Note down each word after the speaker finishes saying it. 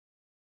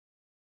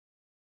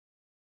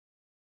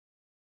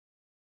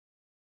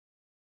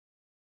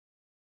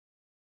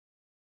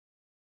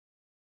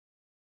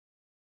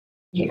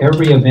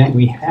Every event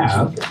we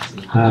have,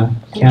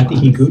 Kathy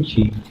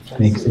Higuchi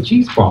makes a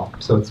cheese ball.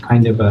 So it's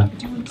kind of a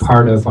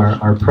part of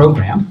our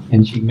program,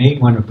 and she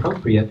made one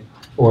appropriate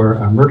for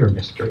a murder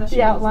mystery.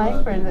 The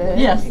outline for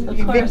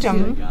the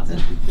victim.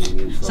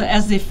 So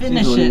as they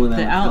finish it,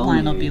 the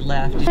outline will be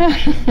left.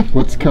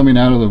 What's coming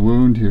out of the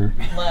wound here?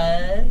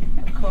 Blood,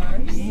 of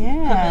course.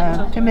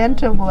 Yeah,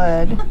 pimento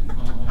blood.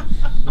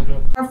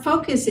 Our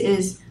focus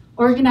is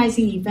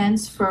organizing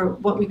events for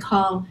what we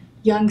call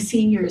young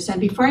seniors. And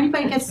before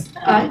anybody gets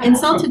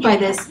insulted by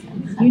this,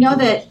 you know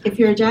that if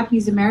you're a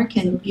Japanese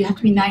American, you have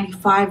to be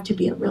 95 to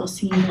be a real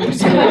senior.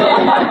 So.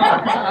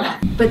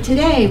 But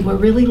today, we're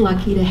really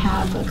lucky to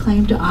have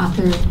acclaimed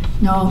author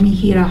NAOMI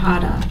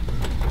HIRAHARA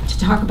to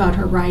talk about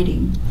her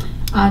writing.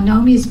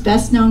 NAOMI is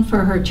best known for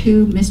her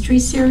two mystery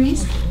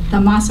series, the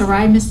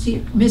Masarai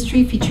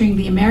mystery featuring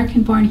the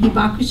American-born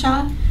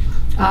Hibakusha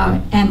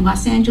and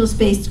Los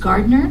Angeles-based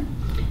Gardner,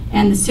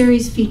 and the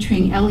series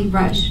featuring Ellie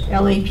Rush,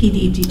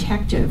 LAPD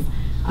detective.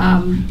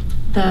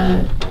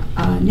 The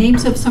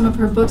names of some of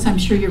her books, I'm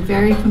sure you're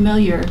very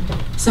familiar.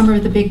 Summer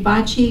of the Big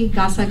Bachi,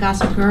 Gasa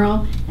Gasa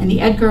Girl, and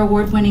the Edgar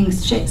Award-winning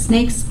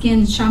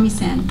Snakeskin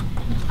Shamisen.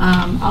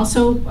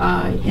 Also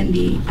in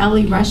the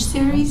Ellie Rush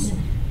series,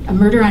 A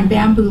Murder on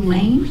Bamboo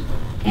Lane,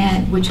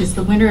 which is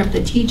the winner of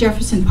the T.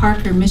 Jefferson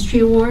Parker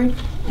Mystery Award,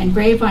 and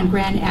Grave on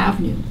Grand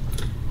Avenue.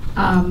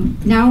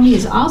 NAOMI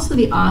is also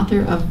the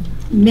author of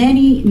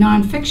many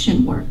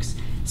nonfiction works,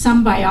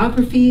 some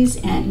biographies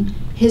and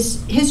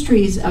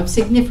histories of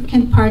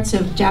significant parts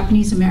of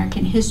Japanese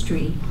American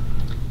history.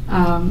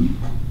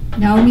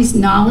 NAOMI's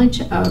knowledge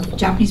of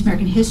Japanese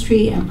American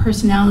history and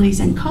personalities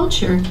and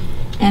culture,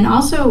 and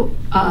also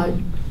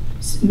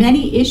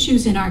many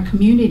issues in our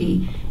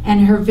community,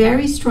 and her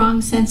very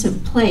strong sense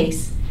of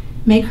place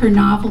make her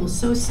novels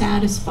so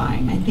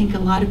satisfying. I think a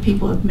lot of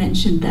people have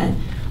mentioned that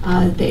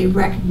they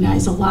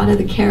recognize a lot of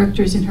the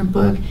characters in her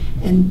book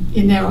and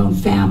in their own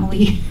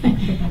family.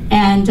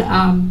 And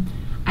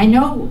I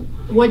know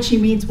what she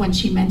means when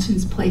she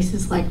mentions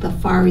places like the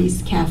Far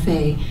East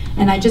Cafe.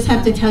 And I just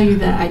have to tell you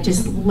that I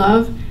just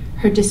love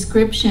her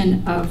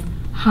description of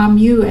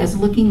Hamyu as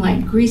looking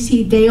like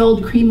greasy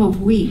day-old cream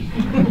of wheat.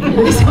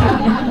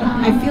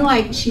 I feel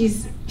like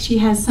she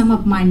has some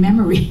of my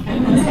memory.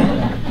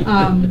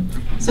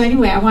 So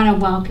anyway, I want to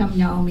welcome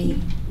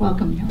NAOMI.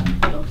 Welcome, NAOMI.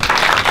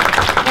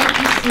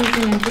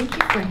 Susan, and thank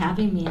you for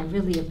having me. I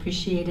really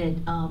appreciate it.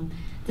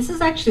 This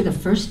is actually the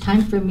first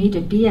time for me to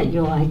be at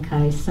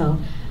Yoaikai, so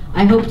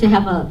I hope to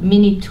have a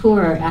mini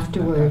tour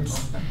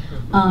afterwards.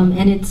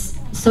 And it's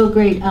so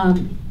great.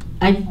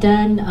 I've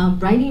done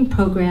writing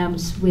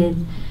programs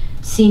with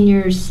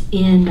seniors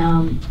in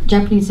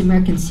Japanese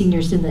American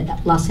seniors in the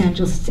Los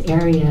Angeles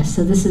area,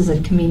 so this is a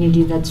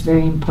community that's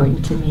very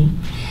important to me.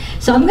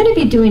 So I'm going to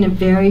be doing a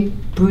very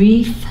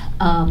brief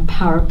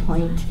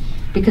PowerPoint,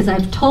 because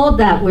I've told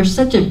that we're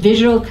such a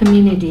visual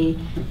community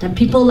that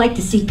people like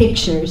to see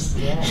pictures.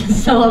 Yeah.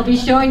 So I'll be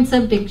showing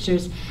some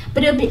pictures.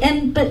 But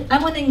but I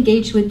want to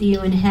engage with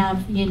you and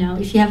have,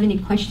 if you have any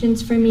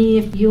questions for me,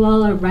 if you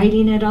all are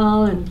writing at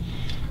all, and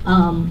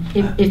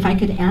if I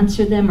could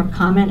answer them or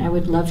comment, I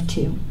would love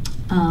to.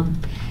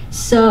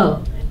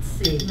 So let's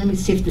see, let me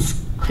see if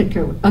this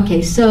clicker,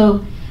 okay,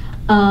 so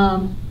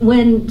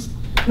when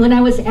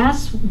I was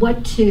asked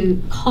what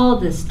to call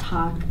this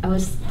talk, I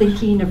was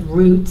thinking of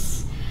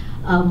roots.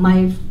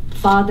 My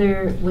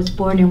father was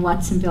born in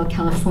Watsonville,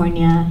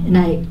 California, and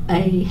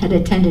I had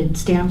attended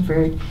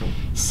Stanford.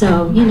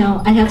 So,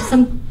 I have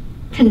some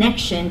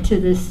connection to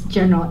this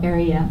general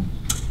area.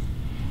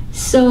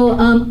 So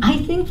I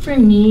think for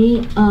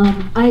me,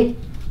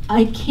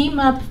 I came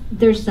up,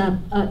 there's an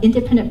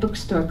independent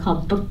bookstore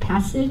called Book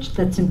Passage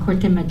that's in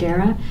Corte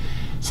Madera.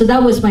 So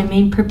that was my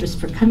main purpose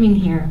for coming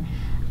here.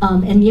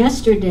 And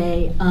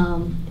yesterday,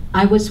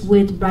 I was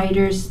with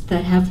writers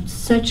that have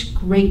such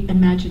great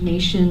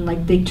imagination.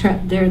 Like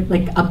they're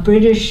like a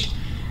British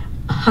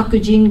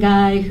Hakujin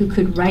guy who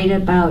could write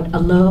about a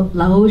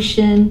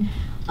Laotian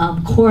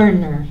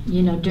coroner,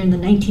 during the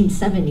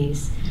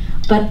 1970s.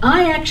 But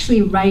I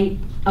actually write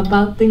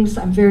about things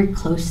I'm very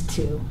close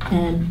to,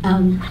 and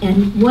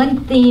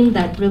one theme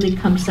that really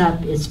comes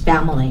up is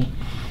family.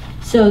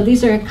 So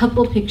these are a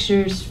couple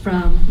pictures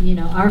from,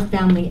 our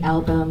family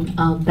album.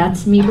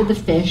 That's me with the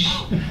fish.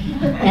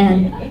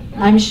 And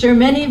I'm sure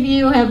many of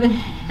you have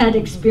had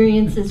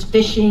experiences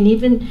fishing,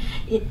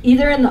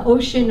 either in the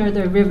ocean or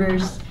the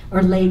rivers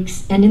or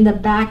lakes. And in the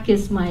back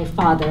is my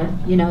father,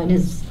 in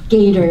his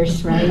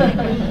gaiters, right?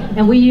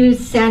 And we use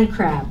sand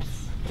crabs.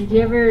 Did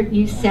you ever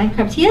use sand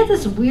crabs? He had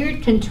this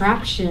weird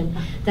contraption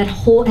that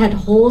had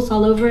holes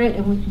all over it,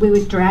 and we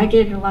would drag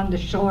it along the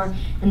shore,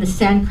 and the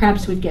sand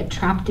crabs would get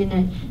trapped in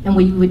it, and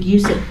we would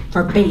use it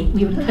for bait.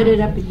 We would cut it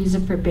up and use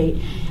it for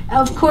bait.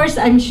 Of course,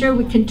 I'm sure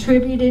we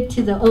contributed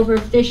to the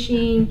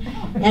overfishing,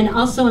 and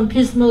also on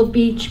Pismo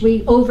Beach,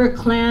 we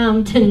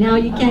overclammed, and now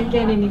you can't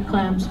get any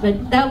clams.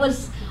 But that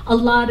was a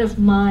lot of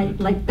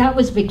that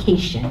was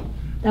vacation.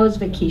 That was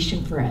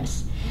vacation for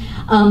us.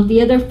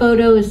 The other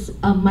photo is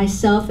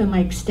myself and my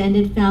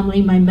extended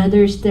family. My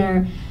mother's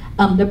there.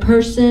 the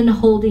person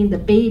holding the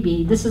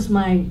baby, this is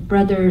my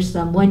brother's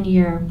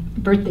 1-year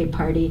birthday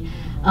party,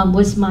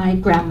 was my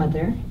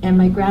grandmother. And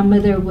my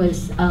grandmother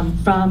was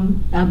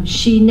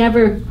she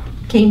never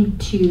came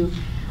to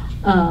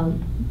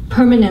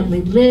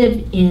permanently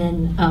live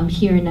in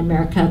here in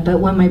America, but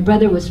when my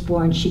brother was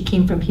born, she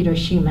came from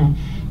Hiroshima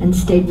and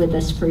stayed with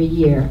us for a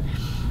year.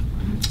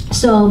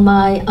 So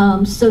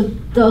so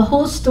the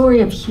whole story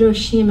of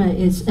Hiroshima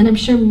is, and I'm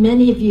sure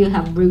many of you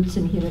have roots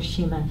in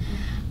Hiroshima,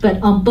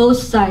 but on both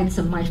sides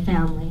of my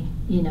family,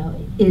 you know,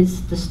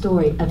 is the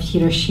story of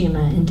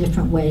Hiroshima in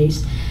different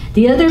ways.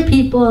 The other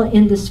people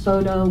in this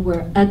photo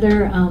were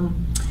other,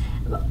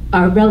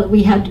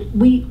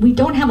 we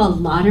don't have a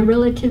lot of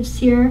relatives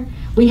here.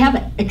 We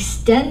have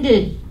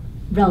extended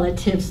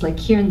relatives like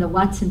here in the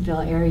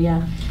Watsonville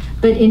area,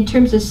 but in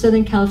terms of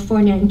Southern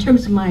California, in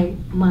terms of my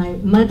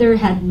mother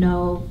had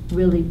not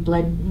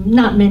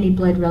many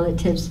blood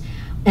relatives,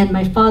 and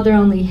my father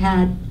only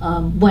had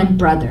one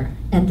brother,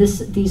 and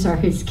these are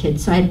his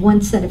kids. So I had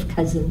one set of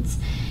cousins.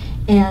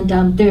 And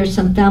there are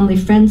some family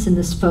friends in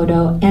this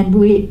photo, and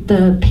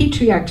the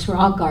patriarchs were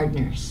all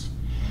gardeners.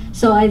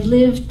 So I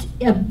lived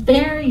a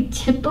very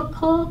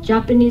typical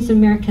Japanese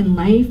American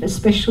life,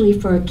 especially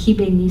for a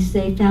Kibe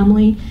Nisei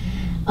family.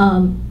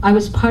 I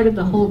was part of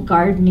the whole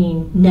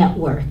gardening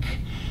network.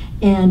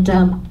 And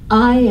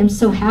I am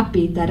so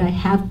happy that I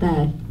have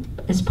that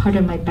as part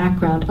of my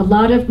background. A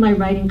lot of my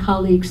writing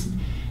colleagues,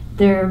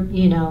 their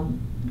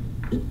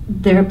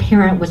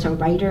parent was a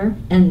writer,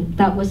 and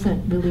that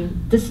wasn't really,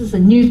 this is a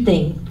new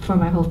thing for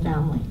my whole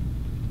family.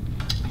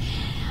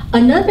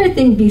 Another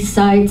thing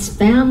besides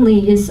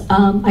family is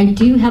I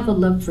do have a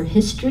love for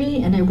history,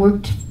 and I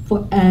worked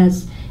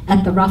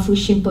at the Rafu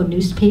Shimpo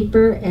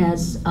newspaper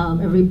as a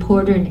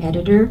reporter and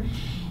editor.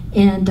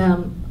 And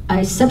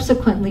I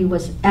subsequently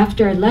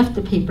after I left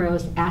the paper, I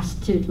was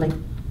asked to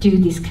do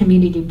these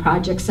community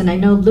projects. And I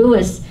know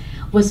Louis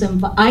was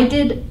involved. I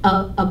did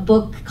a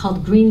book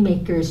called Green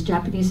Makers,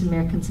 Japanese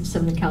Americans of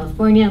Southern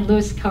California.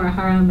 Louis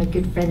Kawahara, my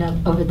good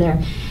friend over there,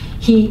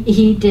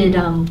 he did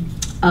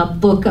a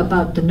book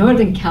about the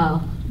Northern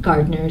Cal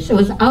gardeners. It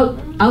was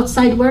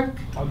outside work?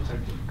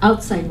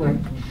 Outside work.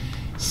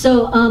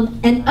 So,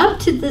 and up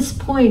to this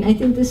point, I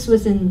think this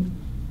was in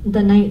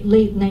the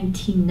late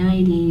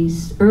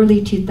 1990s,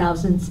 early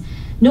 2000s,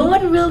 no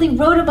one really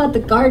wrote about the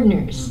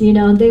gardeners. You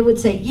know, they would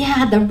say,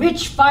 yeah, the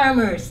rich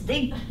farmers,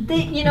 they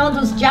you know,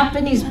 those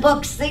Japanese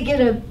books, they get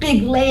a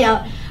big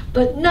layout,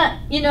 but not,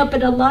 you know,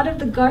 but a lot of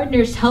the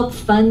gardeners help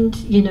fund,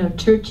 you know,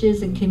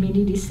 churches and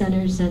community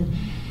centers. And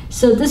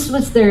so this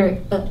was their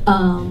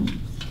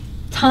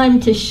time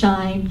to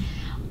shine.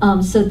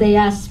 So they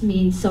asked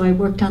me, so I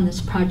worked on this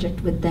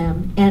project with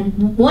them.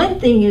 And one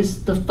thing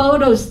is the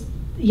photos,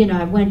 you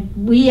know,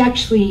 we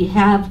actually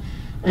have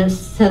a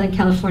Southern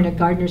California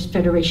Gardeners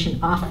Federation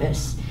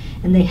office,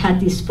 and they had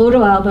these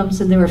photo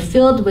albums, and they were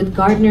filled with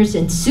gardeners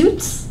in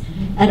suits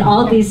at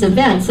all these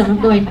events. And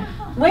I'm going,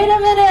 wait a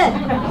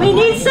minute, we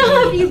need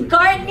some of you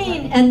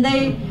gardening. And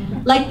they,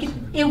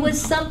 it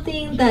was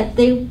something that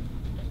they,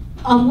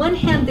 on one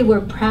hand, they were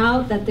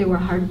proud that they were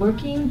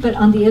hardworking, but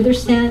on the other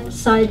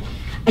side,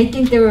 I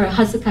think they were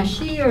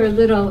hazakashi, or a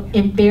little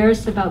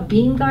embarrassed about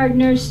being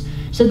gardeners.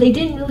 So they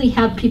didn't really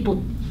have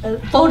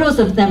photos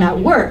of them at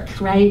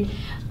work, right?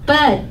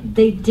 But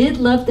they did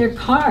love their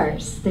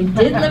cars. They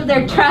did love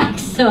their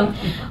trucks. So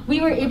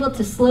we were able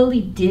to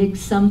slowly dig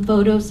some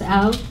photos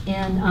out.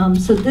 And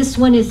so this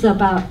one is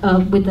about,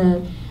 with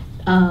a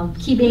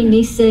Kibe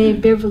Nisei,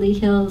 Beverly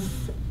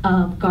Hills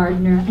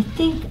gardener. I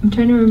think, I'm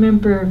trying to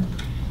remember,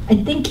 I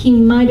think he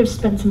might have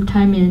spent some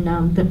time in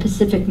the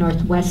Pacific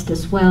Northwest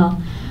as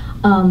well.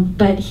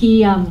 But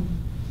he,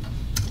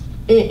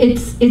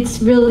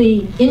 it's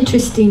really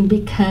interesting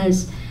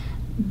because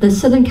the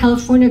Southern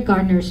California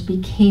gardeners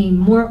became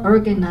more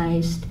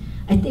organized,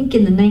 I think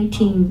in the late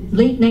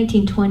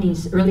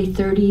 1920s, early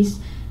 30s,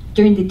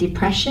 during the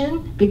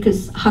Depression,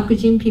 because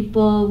Hakujin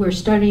people were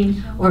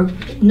starting, or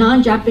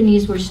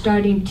non-Japanese were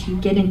starting to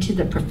get into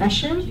the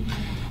profession.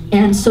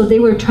 And so they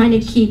were trying to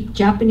keep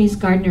Japanese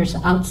gardeners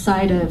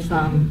outside of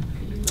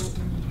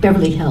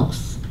Beverly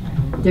Hills.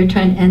 They're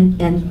trying,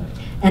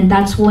 and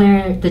that's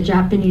where the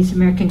Japanese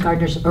American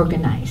gardeners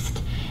organized.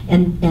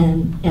 And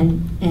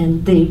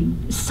they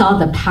saw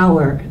the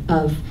power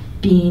of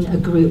being a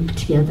group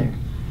together.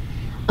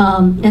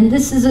 And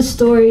this is a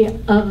story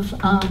of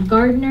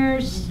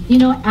gardeners, you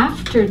know,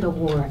 after the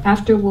war,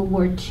 after World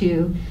War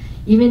II.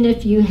 Even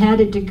if you had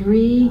a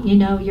degree, you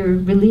know, you're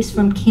released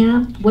from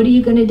camp, what are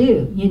you going to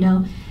do, you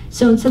know?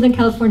 So in Southern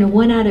California,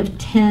 1 out of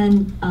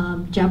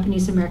 10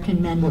 Japanese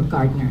American men were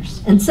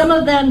gardeners. And some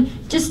of them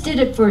just did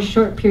it for a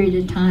short period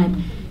of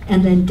time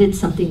and then did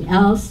something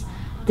else.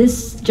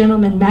 This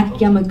gentleman, Mac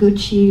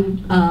Yamaguchi,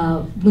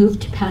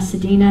 moved to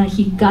Pasadena.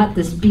 He got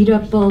this beat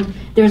up old,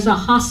 there's a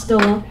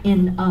hostel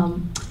in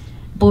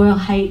Boyle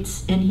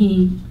Heights, and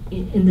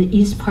in the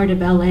east part of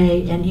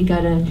LA, and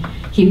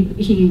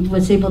he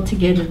was able to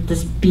get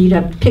this beat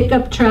up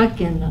pickup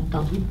truck and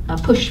a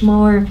push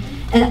mower.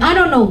 And I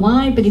don't know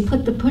why, but he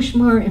put the push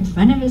mower in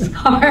front of his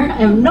car. I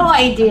have no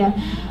idea.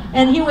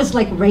 And he was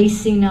like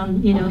racing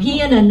on,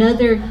 he and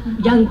another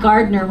young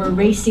gardener were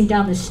racing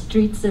down the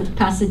streets of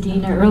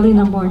Pasadena early in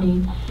the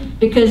morning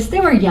because they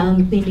were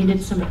young, they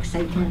needed some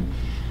excitement.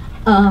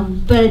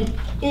 But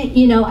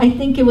I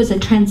think it was a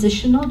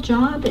transitional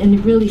job and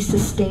it really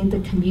sustained the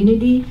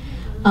community.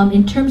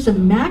 In terms of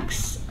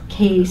Mac's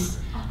case,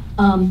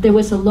 there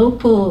was a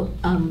local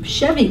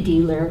Chevy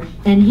dealer,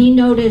 and he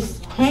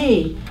noticed,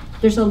 hey,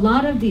 there's a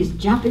lot of these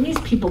Japanese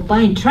people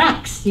buying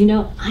tracks.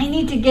 I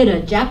need to get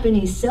a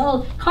Japanese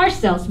car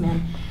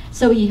salesman.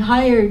 So he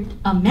hired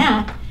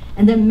Mac,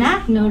 and then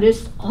Mac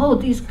noticed, oh,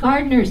 these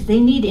gardeners, they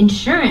need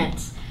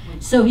insurance.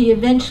 So he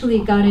eventually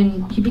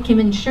he became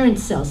an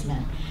insurance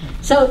salesman.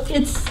 So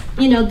it's,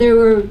 there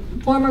were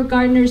former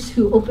gardeners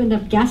who opened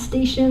up gas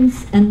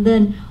stations, and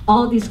then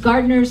all these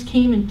gardeners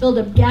came and filled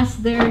up gas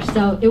there.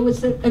 So it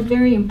was a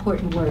very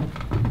important work.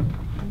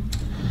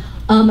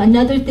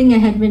 Another thing I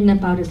had written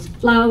about is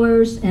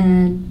flowers,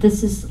 and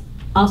this is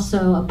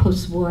also a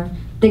post-war.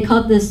 They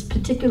called this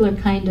particular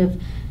kind of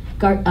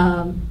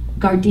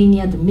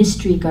gardenia the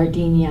mystery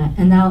gardenia,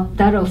 and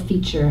that'll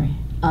feature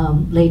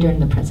later in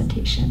the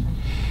presentation.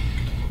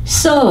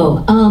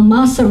 So,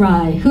 Mas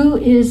Arai. Who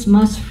is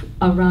Mas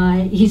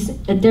Arai? He's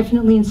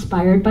definitely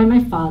inspired by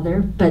my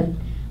father, but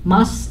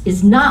Mas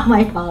is not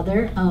my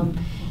father.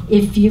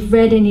 If you've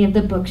read any of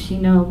the books,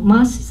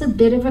 Mas is a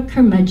bit of a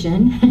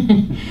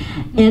curmudgeon.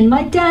 And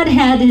my dad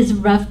had his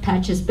rough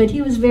patches, but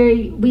he was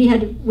we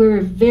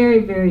were very,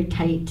 very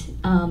tight.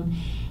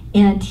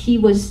 And he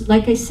was,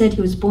 like I said,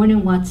 he was born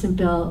in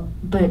Watsonville,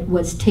 but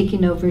was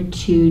taken over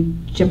to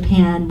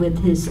Japan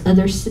with his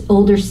other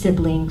older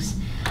siblings.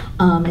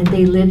 And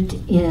they lived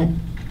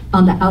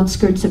on the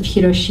outskirts of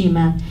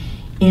Hiroshima.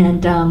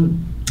 And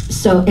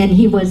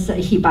he was a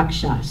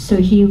hibakusha. So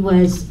he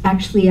was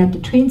actually at the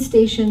train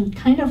station,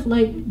 kind of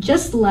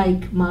just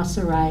like Mas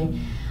Arai,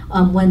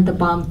 when the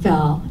bomb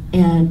fell.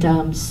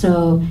 And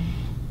so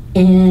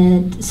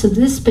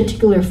this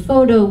particular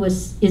photo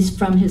is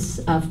from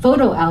his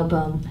photo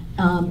album.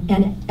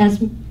 And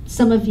as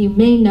some of you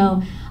may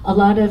know, a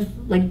lot of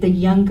the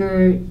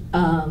younger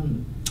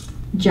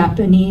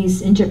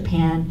Japanese in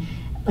Japan,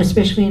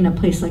 especially in a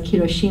place like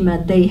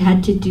Hiroshima, they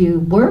had to do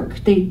work.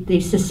 They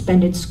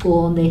suspended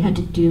school and they had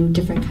to do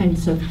different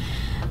kinds of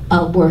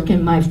work,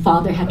 and my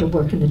father had to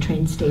work in the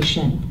train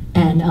station.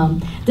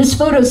 And this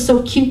photo is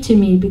so cute to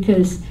me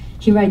because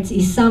he writes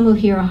Isamu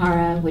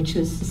Hirahara, which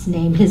was his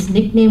name. His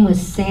nickname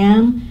was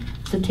Sam,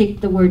 so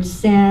take the word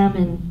Sam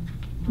and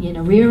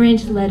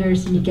rearrange the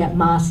letters and you get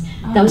Mas.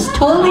 That was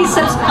totally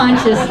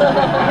subconscious.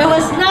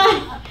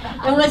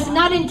 It was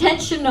not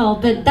intentional,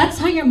 but that's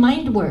how your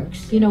mind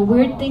works.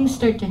 Weird things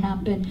start to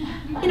happen.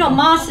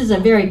 Mas is a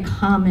very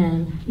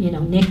common,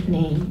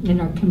 nickname in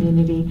our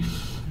community.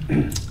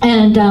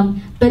 And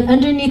but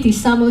underneath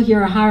Isamu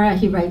Hirahara,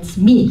 he writes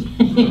me.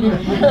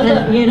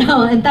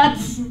 And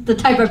that's the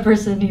type of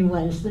person he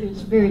was. He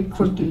was very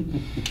quirky.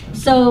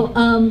 So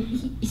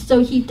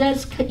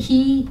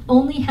he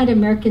only had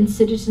American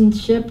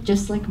citizenship,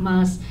 just like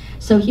Mas.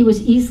 So he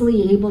was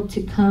easily able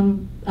to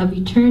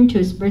return to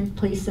his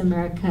birthplace,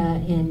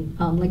 America, in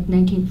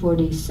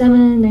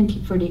 1947,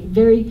 1948,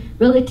 very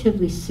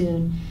relatively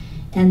soon.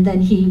 And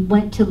then he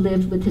went to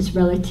live with his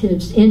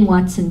relatives in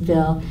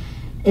Watsonville.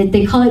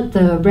 They call it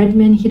the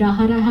Redmond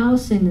Hirahara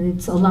house, and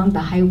it's along the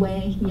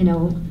highway.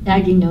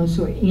 Aggie knows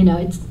where.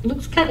 It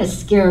looks kind of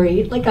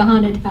scary, like a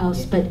haunted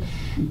house, but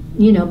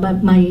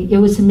it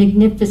was a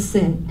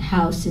magnificent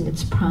house in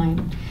its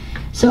prime.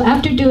 So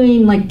after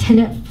doing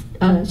tenant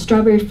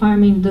strawberry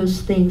farming,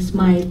 those things,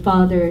 my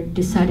father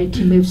decided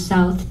to move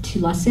south to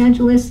Los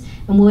Angeles.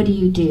 And what do?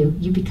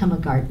 You become a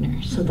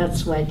gardener. So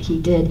that's what he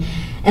did.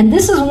 And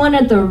this is one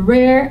of the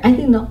rare, I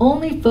think the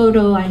only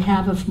photo I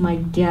have of my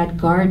dad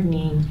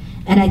gardening.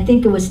 And I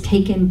think it was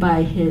taken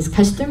by his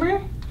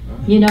customer.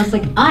 It's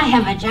like, I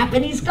have a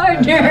Japanese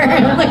gardener.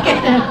 Look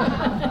at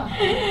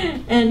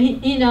him.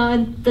 And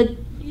and the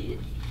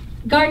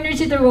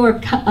gardeners either wore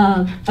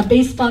a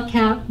baseball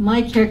cap.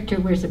 My character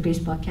wears a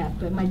baseball cap,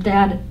 but my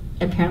dad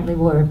apparently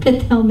wore a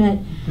pith helmet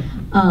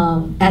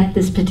at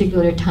this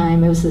particular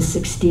time. It was the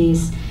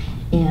 60s.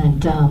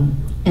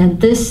 And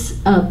this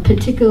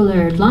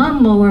particular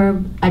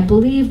lawnmower, I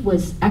believe,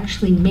 was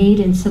actually made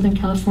in Southern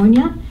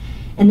California.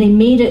 And they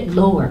made it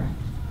lower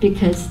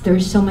because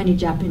there's so many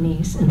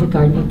Japanese in the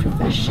gardening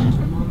profession.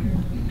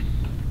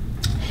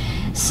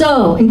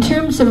 So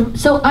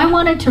I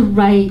wanted to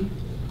write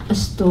a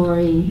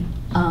story.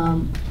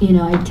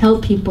 I tell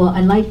people I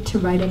like to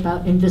write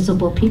about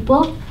invisible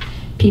people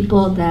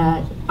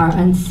that are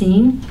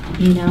unseen,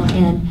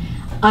 and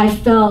I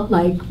felt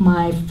like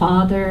my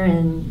father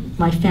and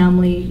my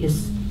family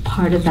is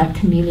part of that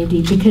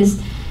community,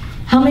 because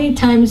how many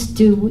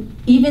times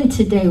even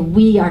today,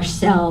 we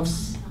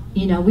ourselves,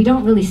 we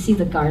don't really see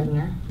the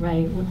gardener,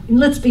 right?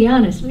 Let's be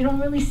honest, we don't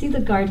really see the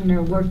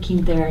gardener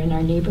working there in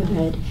our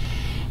neighborhood.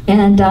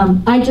 And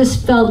I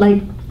just felt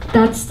like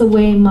that's the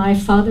way my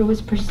father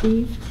was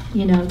perceived,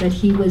 that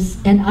he was,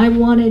 and I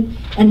wanted,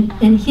 and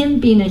him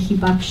being a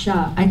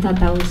hibakusha, I thought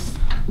that was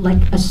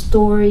like a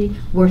story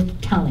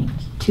worth telling.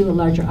 to a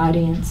larger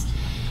audience.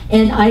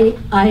 And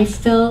I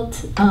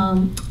felt,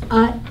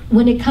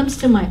 when it comes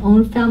to my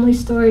own family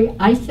story,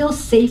 I feel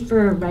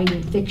safer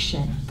writing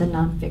fiction than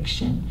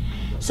nonfiction.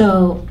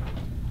 So,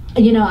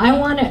 you know, I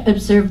want to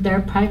observe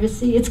their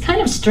privacy. It's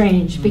kind of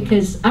strange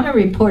because I'm a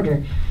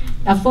reporter,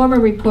 a former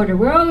reporter.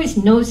 We're always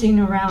nosing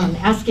around,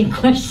 asking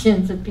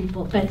questions of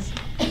people. But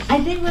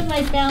I think with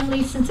my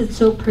family, since it's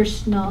so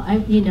personal, I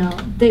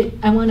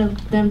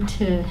want them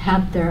to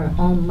have their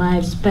own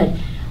lives. But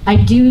I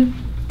do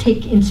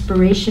take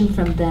inspiration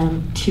from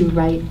them to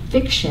write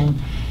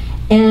fiction.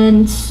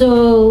 And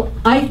so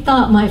I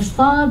thought my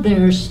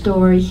father's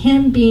story,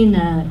 him being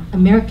an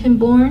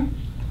American-born,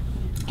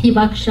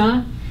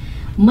 Hibakusha,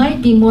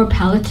 might be more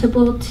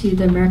palatable to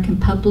the American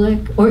public,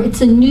 or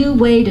it's a new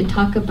way to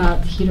talk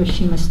about the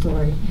Hiroshima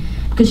story.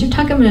 Because you're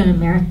talking about an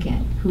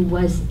American who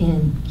was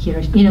in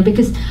Hiroshima, you know,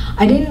 because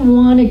I didn't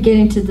want to get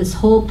into this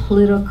whole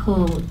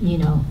political, you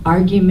know,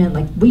 argument,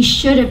 like we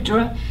should have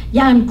dropped,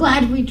 yeah, I'm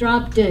glad we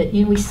dropped it,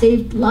 you know, we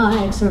saved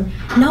lives, or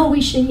no, we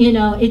should, you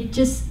know, it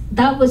just,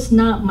 that was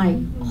not my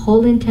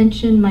whole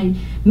intention. My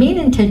main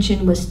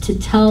intention was to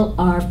tell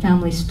our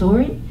family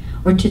story,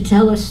 or to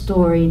tell a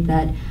story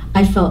that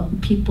I felt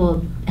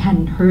people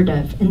hadn't heard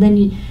of. And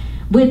then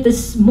with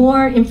this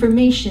more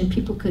information,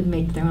 people could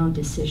make their own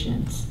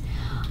decisions.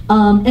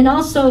 And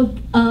also,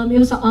 it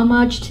was an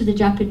homage to the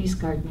Japanese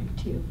gardener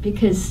too,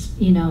 because,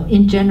 you know,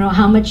 in general,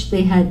 how much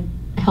they had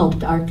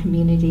helped our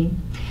community.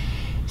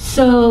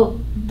 So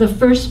the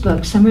first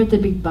book, Summer at the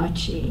Big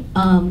Bachi,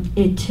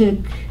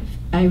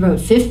 I wrote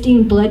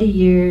 15 bloody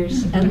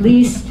years, at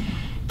least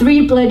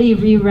 3 bloody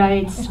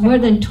rewrites, more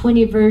than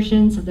 20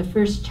 versions of the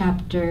first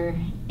chapter.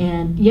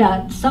 And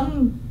yeah,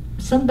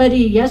 somebody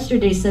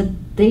yesterday said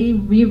they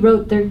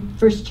rewrote their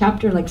first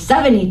chapter like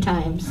 70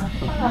 times.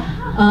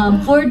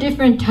 4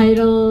 different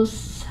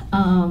titles.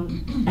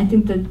 I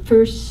think the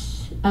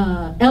first,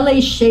 LA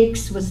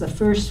Shakes was the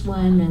first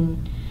one,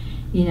 and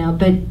you know,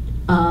 but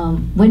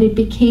when it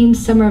became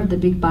Summer of the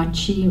Big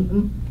Bachi,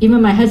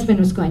 even my husband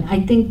was going, I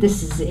think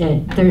this is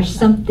it. There's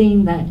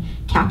something that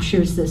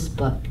captures this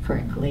book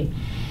correctly.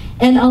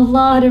 And a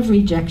lot of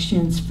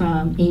rejections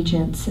from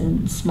agents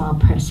and small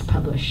press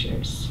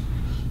publishers.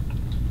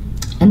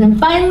 And then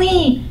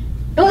finally,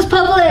 it was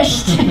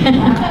published.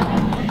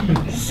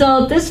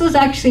 So this was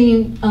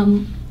actually,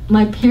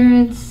 my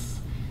parents,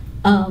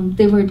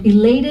 they were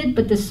elated,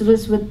 but this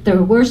was with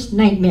their worst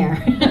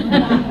nightmare.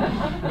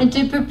 And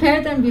to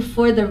prepare them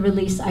before the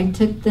release, I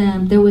took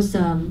them, there was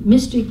a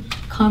mystery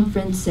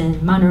conference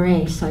in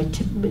Monterey, so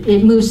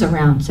it moves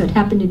around. So it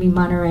happened to be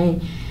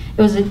Monterey.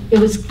 It was a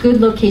good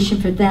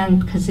location for them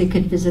because they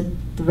could visit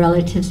the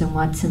relatives in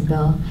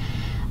Watsonville.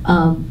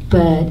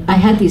 But I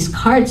had these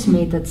cards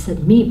made that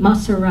said, meet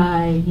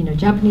Masarai, you know,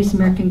 Japanese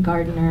American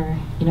gardener,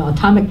 you know,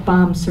 atomic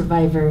bomb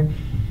survivor,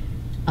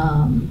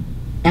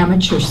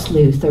 amateur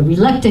sleuth, a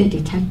reluctant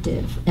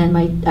detective. And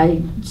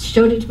I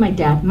showed it to my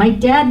dad. My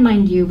dad,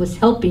 mind you, was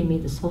helping me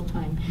this whole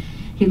time.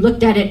 He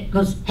looked at it,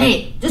 goes,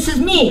 hey, this is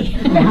me.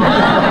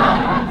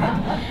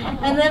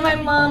 And then my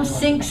mom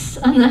sinks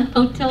on the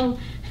hotel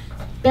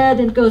bed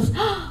and goes,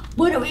 oh,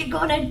 what are we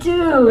gonna do?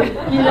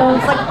 You know,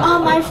 it's like, oh,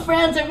 my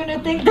friends are gonna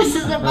think this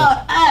is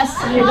about us,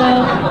 you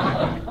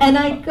know? And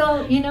I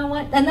go, you know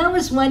what? And that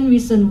was one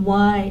reason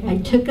why I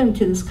took them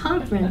to this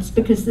conference,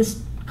 because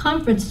this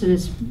conference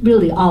is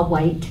really all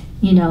white,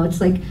 you know? It's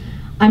like,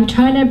 I'm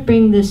trying to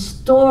bring this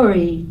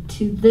story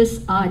to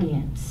this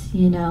audience,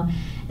 you know?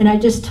 And I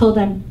just told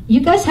them,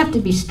 you guys have to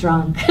be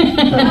strong.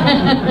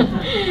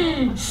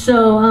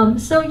 So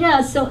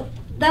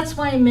that's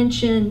why I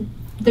mentioned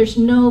there's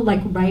no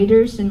like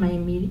writers in my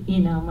immediate, you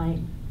know,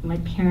 my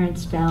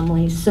parents'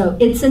 family. So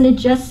it's an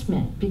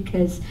adjustment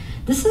because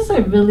this is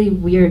a really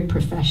weird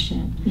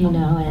profession, you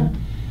know,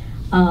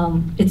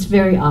 and it's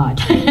very odd.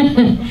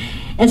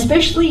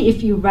 Especially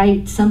if you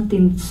write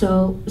something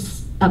so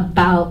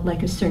about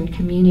like a certain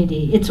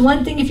community. It's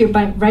one thing if you're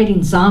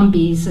writing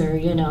zombies or,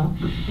 you know,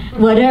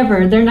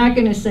 whatever, they're not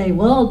gonna say,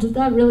 well, did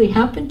that really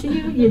happen to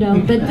you? You know,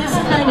 but this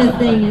kind of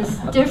thing is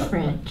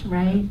different,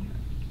 right?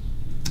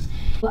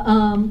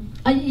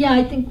 Yeah,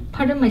 I think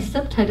part of my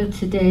subtitle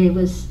today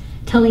was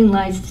telling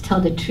lies to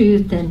tell the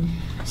truth, and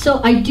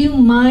so I do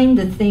mine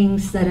the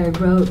things that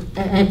I've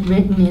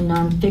written in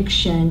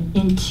nonfiction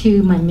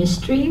into my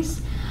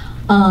mysteries.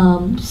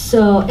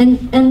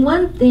 And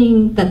one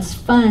thing that's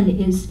fun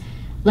is,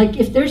 like,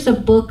 if there's a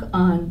book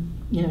on,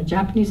 you know,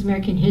 Japanese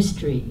American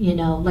history, you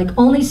know, like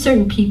only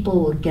certain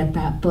people will get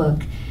that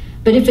book.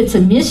 But if it's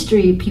a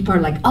mystery, people are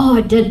like, oh,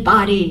 a dead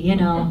body, you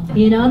know,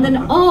 and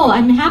then, oh,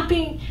 I'm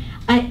happy.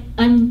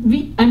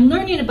 I'm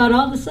learning about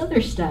all this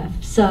other stuff.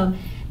 So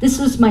this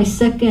was my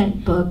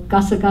second book,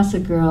 Gasa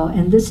Gasa Girl,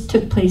 and this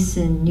took place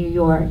in New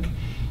York.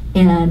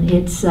 And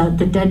it's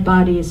the dead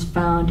body is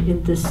found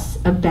in this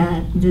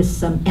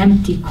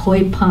empty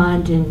koi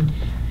pond in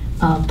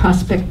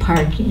Prospect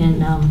Park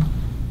in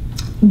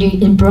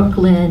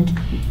Brooklyn.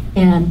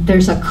 And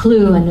there's a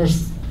clue, and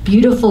there's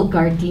beautiful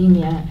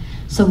gardenia.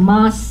 So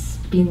Moss,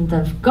 being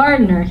the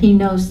gardener, he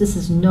knows this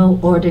is no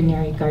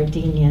ordinary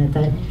gardenia,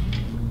 that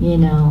you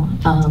know.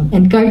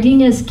 And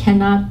gardenias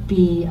cannot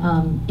be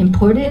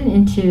imported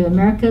into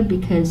America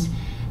because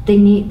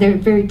they're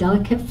very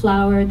delicate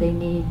flower. They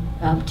need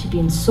to be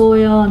in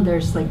soil, and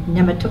there's like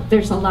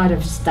there's a lot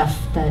of stuff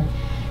that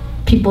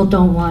people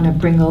don't want to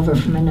bring over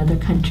from another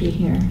country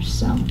here.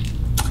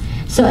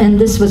 So and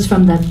this was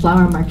from that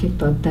flower market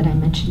book that I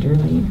mentioned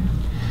earlier.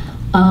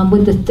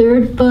 With the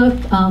third book,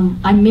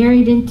 I'm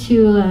married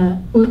into a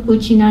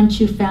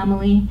Uchinanchu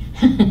family.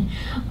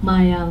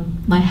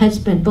 My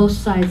husband, both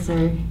sides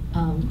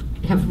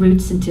have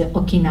roots into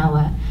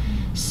Okinawa.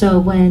 So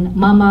when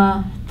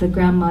Mama, the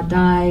grandma,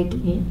 died,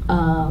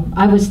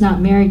 I was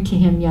not married to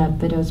him yet,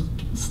 but I was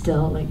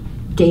still like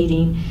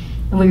dating.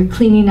 And we were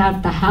cleaning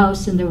out the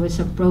house, and there was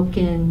a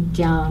broken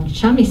down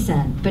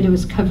shamisen, but it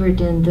was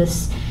covered in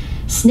this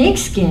snake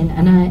skin.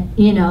 And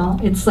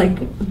it's like,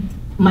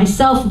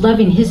 myself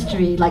loving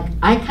history, like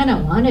I kind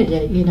of wanted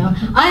it, you know.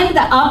 I'm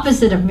the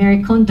opposite of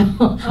Marie Kondo.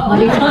 Marie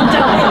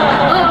Kondo.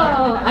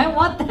 Oh, I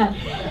want that.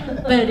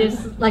 But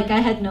it's like I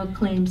had no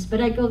claims.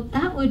 But I go,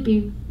 that would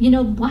be,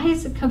 why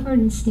is it covered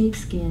in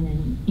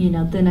snakeskin?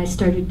 And then I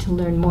started to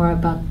learn more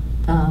about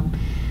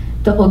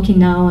the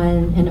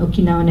Okinawan and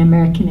Okinawan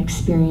American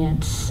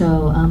experience.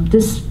 So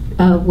this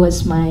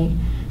was my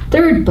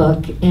third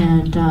book,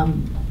 and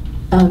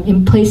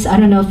in place, I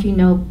don't know if you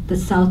know the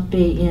South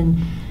Bay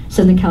in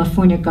Southern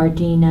California,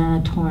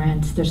 Gardena,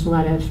 Torrance, there's a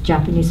lot of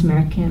Japanese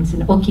Americans,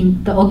 and the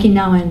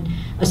Okinawan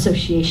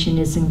Association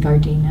is in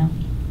Gardena.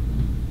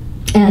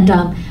 And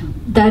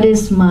that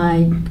is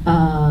my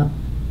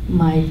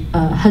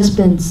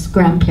husband's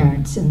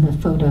grandparents in the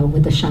photo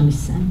with the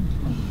shamisen.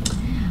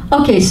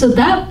 Okay, so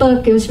that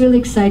book, it was really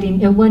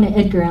exciting. It won an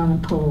Edgar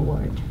Allan Poe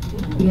Award.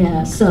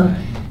 Yeah, so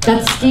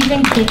that's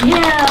Stephen King.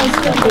 Yeah, it was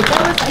really good.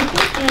 That was, I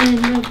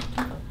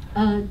think,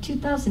 in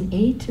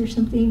 2008 or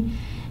something.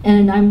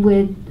 And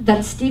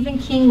that Stephen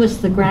King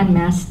was the Grand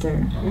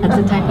Master at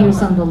the time. He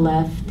was on the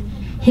left.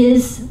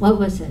 What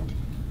was it?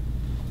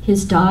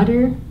 His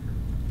daughter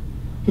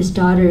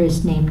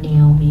is named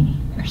Naomi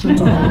or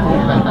something like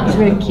that. It's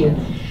very cute.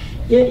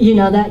 You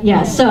know that?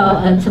 Yeah,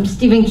 so some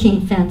Stephen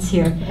King fans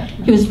here.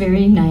 He was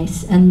very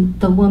nice. And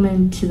the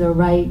woman to the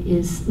right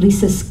is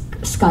Lisa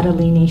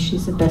Scotolini.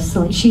 She's a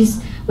best-selling.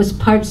 So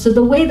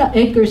the way the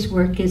Edgars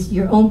work is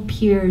your own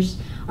peers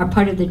are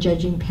part of the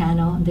judging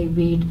panel, and they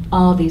read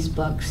all these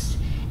books.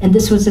 And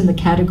this was in the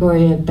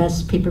category of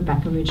Best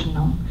Paperback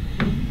Original.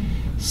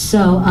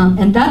 So,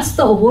 and that's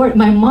the award.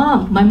 My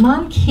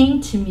mom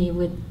came to me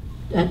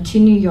to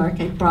New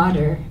York. I brought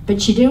her, but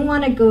she didn't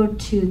want to go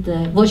to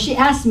she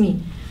asked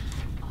me,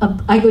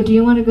 I go, do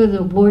you want to go to the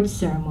award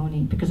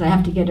ceremony? Because I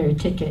have to get her a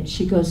ticket.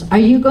 She goes, are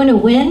you going to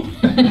win?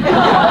 And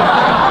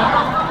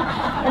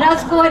I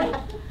was going,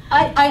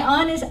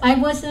 I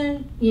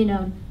wasn't,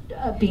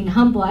 being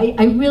humble. I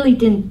really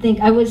didn't think.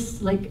 I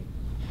was like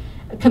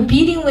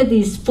competing with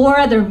these 4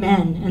 other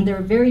men, and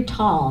they're very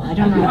tall. I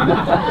don't know.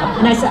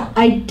 And I said,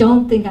 I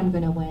don't think I'm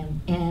going to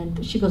win.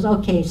 And she goes,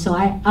 okay, so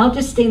I'll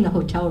just stay in the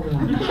hotel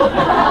room.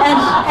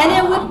 And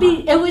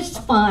it was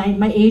fine.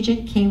 My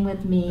agent came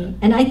with me,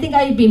 and I think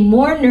I'd be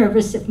more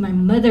nervous if my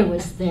mother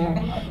was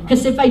there,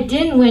 because if I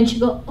didn't win, she'd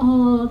go,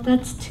 oh,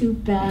 that's too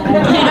bad.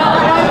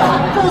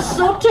 I feel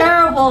so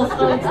terrible.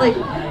 So it's like,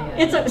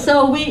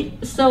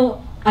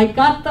 so I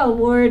got the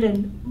award,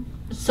 and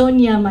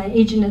Sonia, my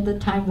agent at the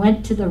time,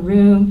 went to the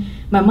room.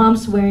 My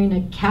mom's wearing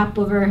a cap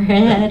over her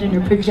head and her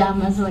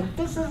pajamas, like,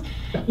 this is,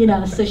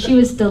 so she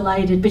was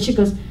delighted. But she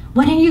goes,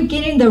 when are you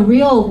getting the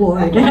real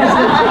award? And I was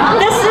like,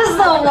 this is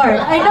the award.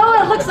 I know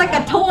it looks like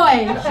a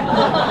toy.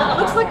 It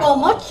looks like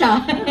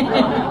omocha.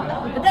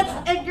 But that's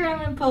Edgar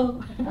Allan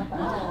Poe.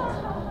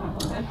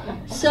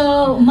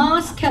 So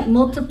moss kept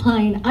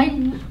multiplying.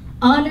 I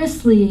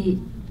honestly,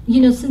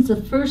 since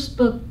the first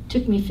book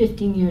took me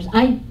 15 years,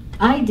 I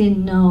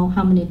didn't know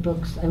how many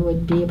books I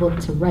would be able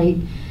to write.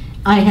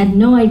 I had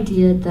no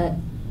idea that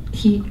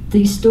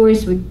these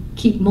stories would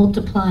keep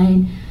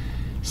multiplying.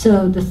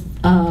 So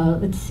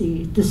let's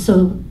see.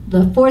 So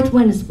the fourth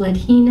one is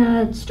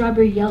Bledhina,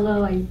 Strawberry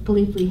Yellow. I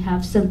believe we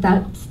have some.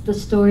 That's the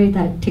story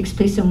that takes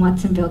place in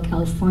Watsonville,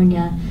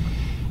 California.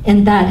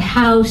 And that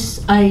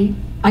house, I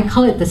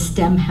call it the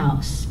STEM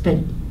house, but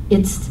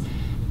it's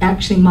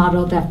actually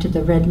modeled after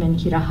the Redmond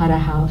Hirahara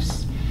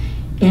house.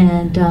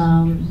 And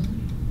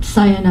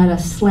Sayonara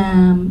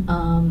Slam,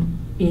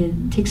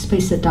 it takes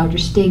place at Dodger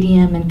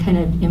Stadium and kind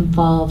of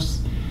involves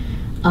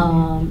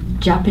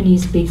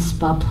Japanese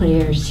baseball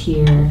players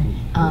here,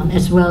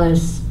 as well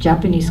as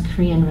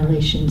Japanese-Korean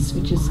relations,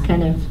 which is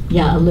kind of,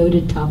 a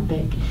loaded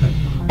topic.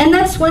 And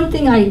that's one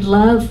thing I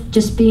love,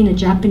 just being a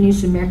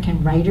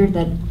Japanese-American writer,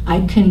 that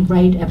I can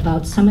write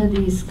about some of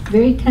these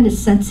very kind of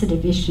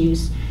sensitive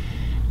issues.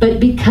 But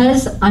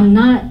because I'm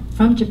not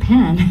from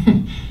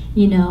Japan,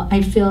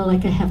 I feel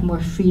like I have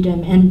more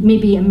freedom, and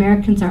maybe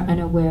Americans are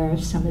unaware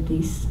of some of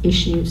these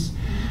issues.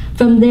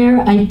 From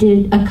there, I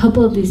did a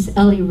couple of these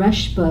Ellie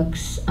Rush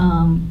books,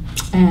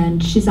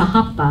 and she's a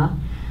happa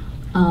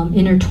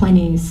in her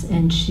 20s,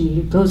 and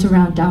she goes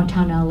around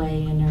downtown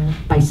LA in her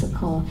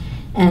bicycle.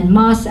 And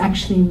Moss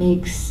actually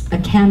makes a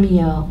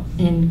cameo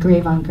in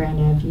Grave on Grand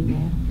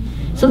Avenue.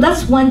 So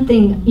that's one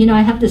thing, you know,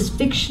 I have this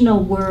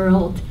fictional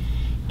world,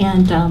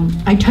 and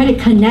I try to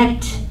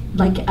connect,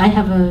 like I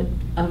have a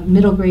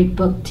middle grade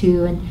book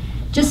too, and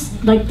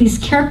just like these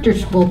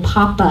characters will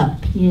pop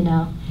up, you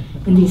know,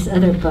 in these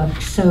other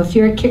books. So if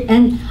you're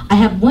and I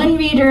have one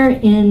reader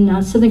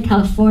in Southern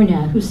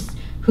California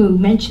who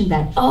mentioned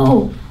that,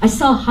 oh, I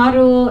saw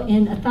Haru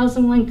in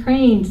 1001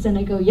 Cranes, and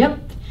I go, yep,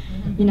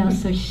 you know,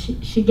 so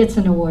she gets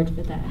an award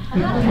for that.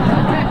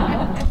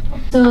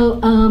 So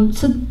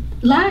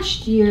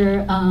last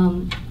year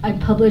I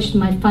published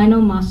my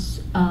final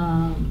Moss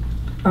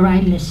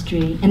Orion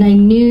mystery, and I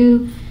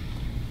knew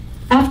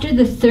after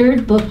the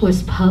third book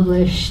was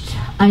published,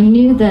 I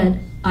knew that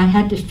I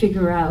had to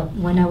figure out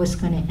when I was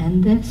going to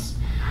end this.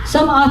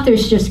 Some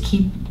authors just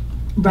keep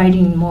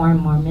writing more and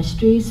more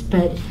mysteries,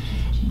 but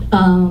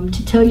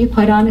to tell you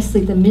quite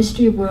honestly, the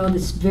mystery world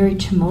is very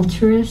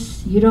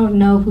tumultuous. You don't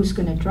know who's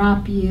going to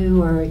drop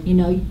you, or, you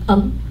know,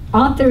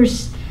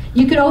 authors,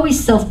 you could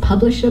always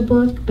self-publish a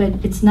book, but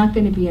it's not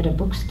going to be at a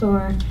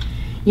bookstore,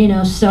 you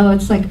know, so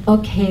it's like,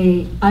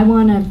 okay, I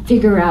want to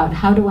figure out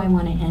how do I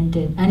want to end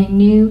it. And I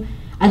knew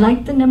I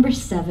liked the number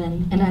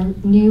 7, and I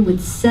knew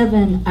with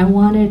 7 I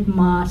wanted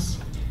Moss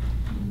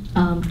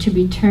to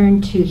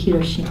return to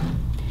Hiroshima.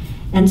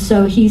 And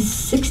so he's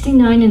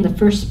 69 in the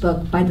first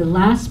book. By the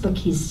last book,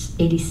 he's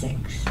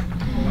 86.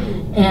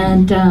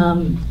 And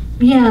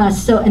yeah,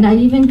 so, and I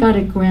even got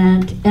a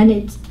grant, and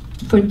it's,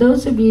 for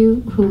those of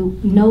you who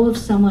know of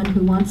someone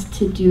who wants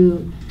to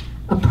do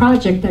a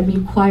project that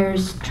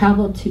requires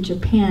travel to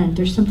Japan,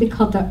 there's something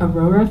called the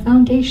Aurora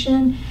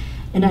Foundation,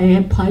 and I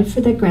applied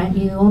for the grant.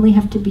 You only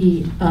have to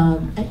be,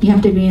 an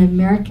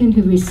American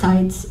who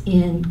resides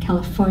in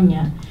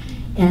California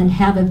and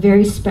have a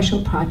very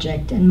special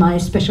project. And my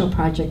special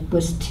project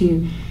was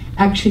to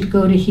actually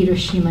go to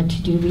Hiroshima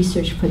to do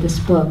research for this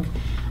book.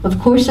 Of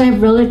course, I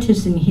have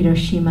relatives in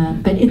Hiroshima,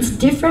 but it's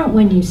different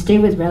when you stay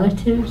with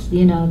relatives.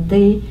 You know,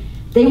 they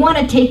want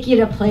to take you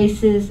to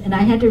places, and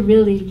I had to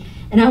really,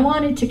 and I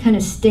wanted to kind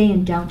of stay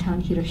in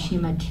downtown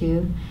Hiroshima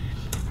too.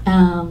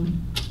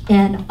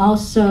 And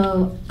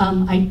also,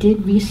 I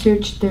did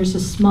research, there's a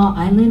small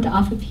island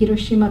off of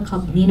Hiroshima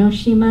called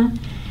Ninoshima,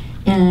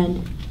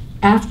 and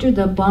after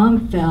the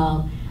bomb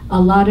fell,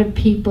 a lot of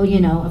people, you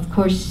know, of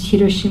course,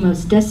 Hiroshima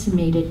was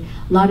decimated.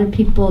 A lot of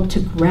people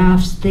took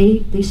rafts.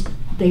 They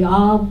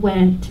all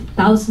went,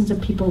 thousands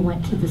of people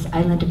went to this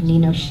island of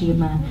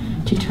Ninoshima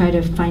to try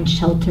to find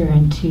shelter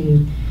and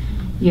to,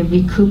 you know,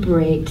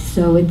 recuperate.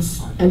 So it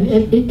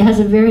has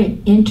a very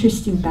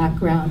interesting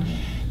background.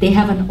 They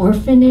have an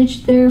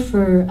orphanage there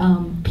for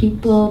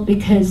people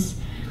because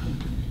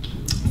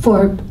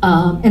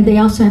and they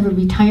also have a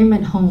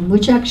retirement home,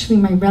 which actually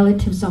my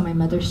relatives on my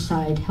mother's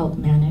side help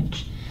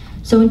manage.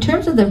 So in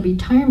terms of the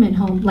retirement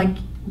home, like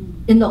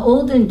in the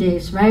olden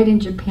days, right, in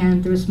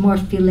Japan, there was more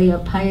filial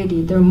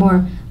piety. They were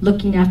more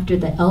looking after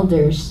the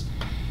elders.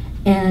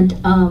 And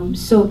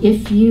so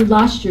if you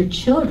lost your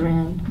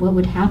children, what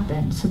would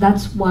happen? So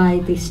that's why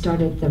they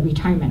started the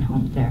retirement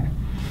home there.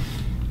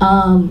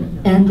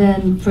 And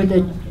then for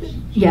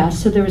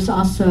so there was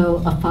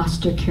also a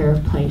foster care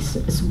place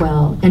as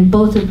well. And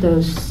both of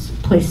those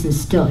places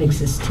still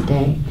exist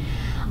today.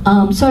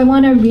 So I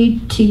want to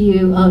read to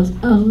you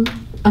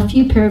a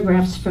few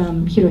paragraphs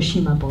from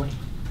Hiroshima Boy.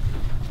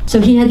 So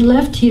he had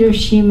left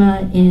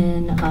Hiroshima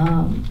in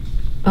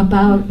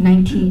about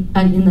in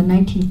the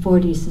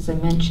 1940s, as I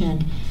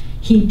mentioned.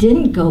 He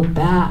didn't go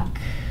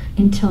back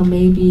until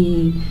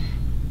maybe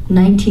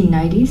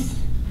 1990s,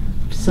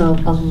 so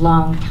a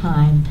long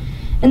time.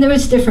 And there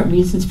was different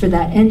reasons for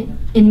that. And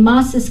in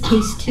Moss's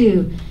case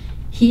too,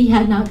 he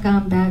had not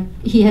gone back.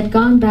 He had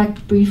gone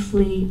back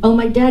briefly. Oh,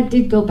 my dad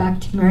did go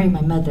back to marry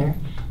my mother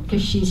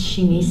because she's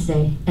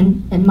Shinise,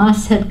 and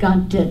Moss had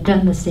done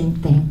the same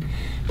thing,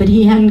 but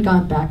he hadn't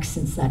gone back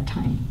since that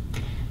time.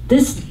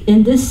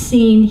 In this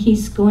scene,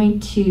 he's going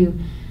to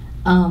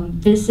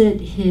visit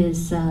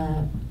his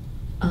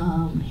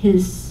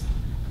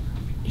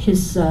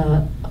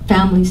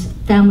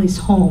family's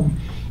home,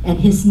 and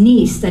his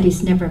niece that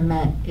he's never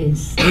met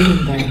is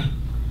living there.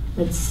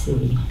 Let's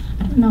see.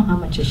 I don't know how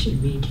much I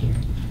should read here.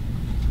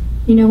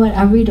 You know what?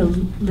 I'll read a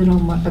little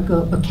more.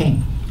 Okay.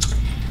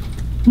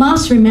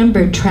 Moss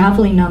remembered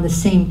traveling on the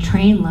same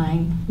train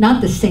line, not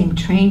the same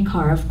train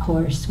car, of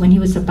course, when he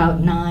was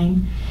about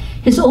 9.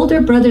 His older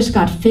brothers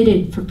got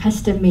fitted for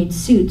custom-made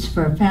suits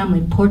for a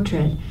family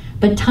portrait,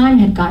 but time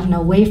had gotten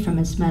away from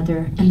his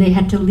mother, and they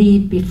had to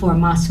leave before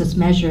Moss was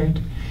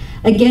measured.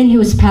 Again, he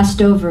was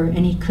passed over,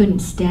 and he couldn't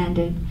stand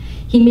it.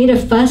 He made a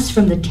fuss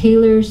from the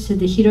tailors to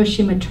the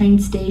Hiroshima train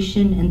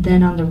station and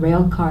then on the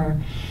rail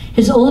car.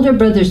 His older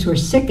brothers were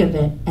sick of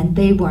it, and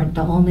they weren't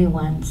the only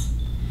ones.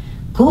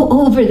 "Go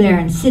over there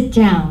and sit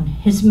down,"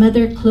 his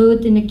mother,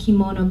 clothed in a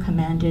kimono,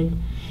 commanded.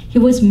 He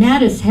was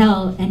mad as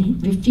hell, and he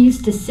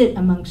refused to sit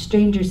among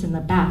strangers in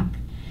the back.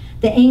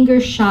 The anger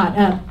shot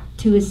up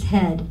to his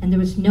head, and there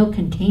was no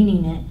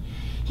containing it.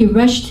 He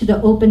rushed to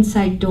the open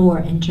side door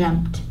and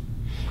jumped.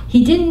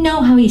 He didn't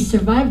know how he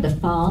survived the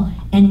fall,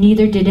 and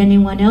neither did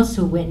anyone else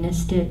who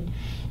witnessed it.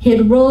 He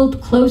had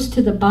rolled close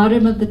to the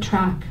bottom of the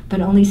track,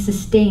 but only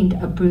sustained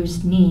a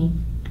bruised knee.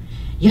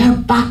 "You're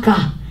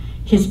baka,"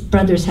 his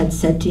brothers had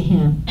said to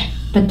him,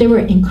 but they were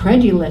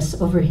incredulous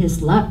over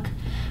his luck.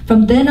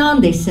 From then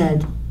on, they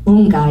said,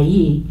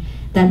 "Ungai,"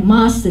 that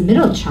Mas, the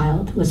middle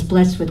child, was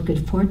blessed with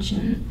good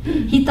fortune.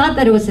 He thought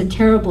that it was a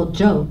terrible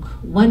joke,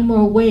 one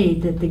more way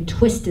that they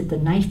twisted the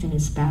knife in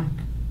his back.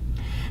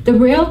 The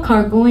rail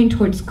car going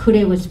towards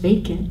Kure was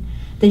vacant.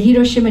 The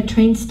Hiroshima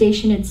train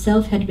station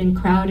itself had been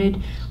crowded,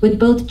 with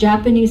both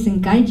Japanese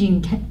and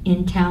Gaijin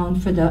in town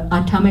for the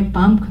atomic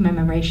bomb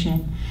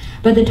commemoration.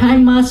 By the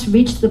time Mas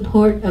reached the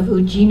port of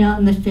Ujina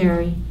on the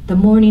ferry, the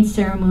morning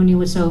ceremony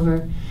was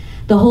over.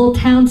 The whole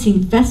town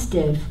seemed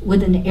festive,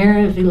 with an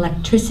air of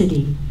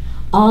electricity.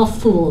 All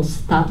fools,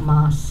 thought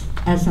Mas,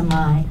 as am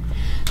I.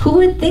 Who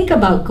would think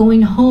about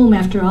going home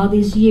after all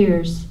these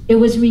years? It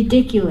was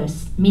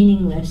ridiculous,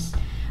 meaningless.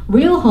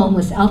 Real home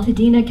was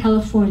Altadena,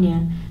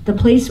 California, the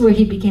place where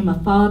he became a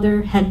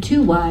father, had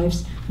 2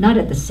 wives, not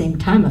at the same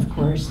time, of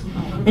course,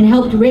 and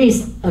helped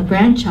raise a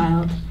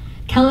grandchild.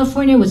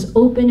 California was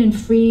open and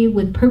free,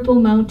 with purple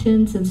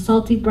mountains and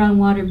salty brown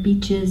water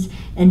beaches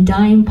and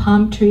dying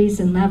palm trees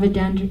and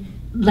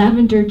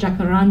lavender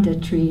jacaranda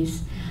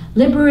trees.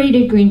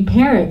 Liberated green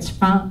parrots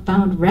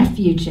found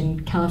refuge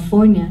in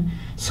California,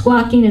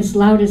 squawking as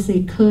loud as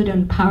they could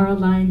on power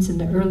lines in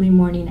the early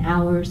morning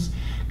hours.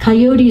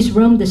 Coyotes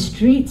roamed the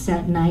streets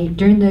at night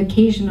during the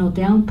occasional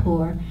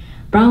downpour.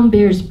 Brown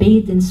bears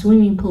bathed in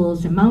swimming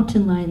pools, and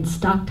mountain lions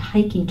stalked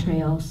hiking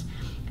trails.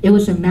 It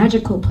was a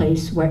magical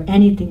place where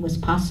anything was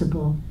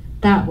possible.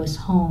 That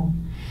was home.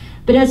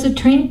 But as the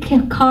train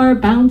car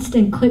bounced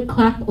and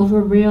click-clacked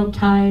over rail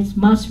ties,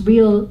 Mas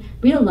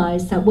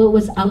realized that what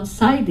was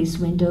outside these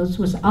windows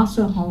was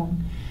also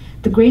home.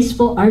 The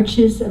graceful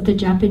arches of the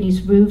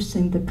Japanese roofs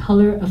and the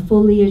color of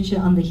foliage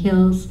on the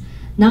hills,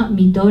 not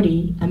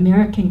midori,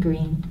 American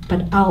green,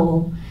 but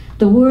ao,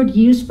 the word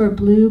used for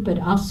blue but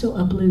also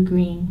a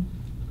blue-green.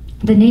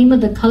 The name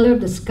of the color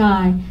of the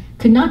sky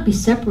could not be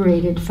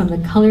separated from the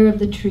color of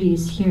the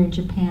trees here in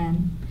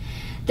Japan.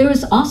 There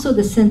was also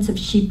the sense of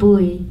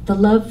shibui, the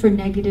love for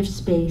negative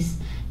space,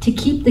 to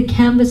keep the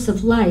canvas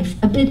of life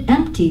a bit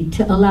empty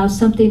to allow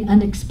something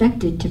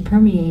unexpected to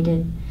permeate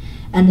it,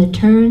 and the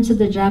turns of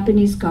the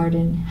Japanese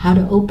garden, how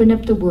to open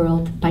up the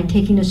world by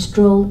taking a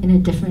stroll in a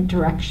different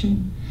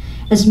direction.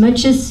 As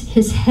much as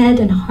his head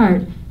and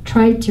heart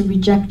tried to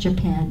reject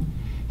Japan,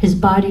 his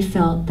body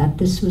felt that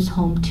this was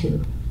home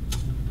too.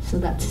 So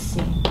that's a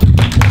scene.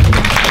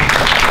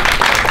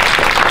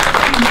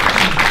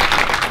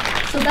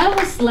 So that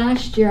was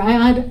last year. I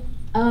had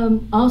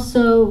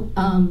also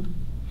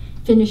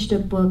finished a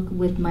book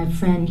with my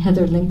friend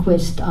Heather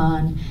Lindquist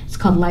on, it's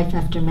called Life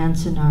After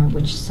Manzanar,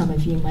 which some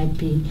of you might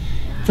be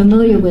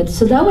familiar with.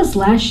 So that was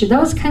last year. That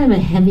was kind of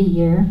a heavy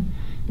year.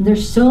 And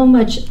there's so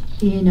much,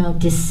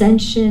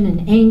 dissension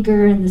and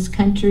anger in this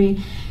country.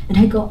 And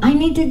I go, I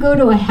need to go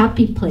to a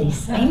happy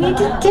place. I need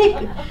to take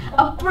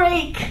a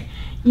break,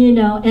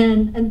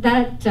 and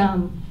that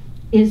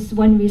is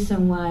one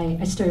reason why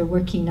I started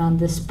working on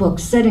this book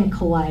set in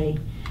Kauai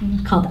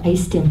called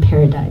Iced in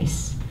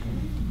Paradise.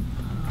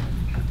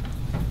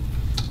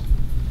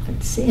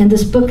 Let's see, and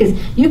this book is,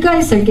 you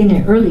guys are getting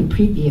an early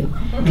preview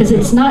because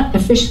it's not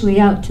officially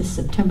out till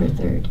September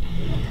 3rd.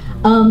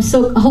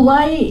 So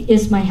Hawaii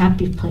is my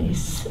happy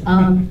place.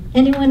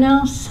 Anyone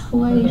else?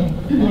 Hawaii?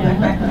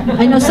 Yeah.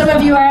 I know some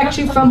of you are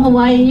actually from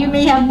Hawaii. You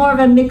may have more of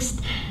a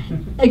mixed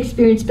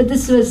experience, but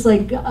this was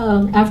like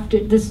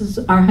this is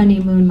our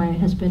honeymoon, my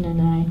husband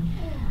and I.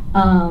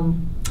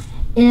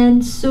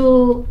 And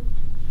so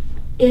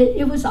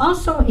it was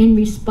also in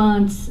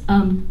response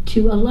to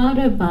a lot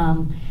of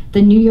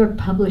the New York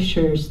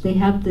publishers. They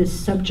have this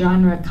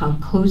subgenre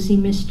called cozy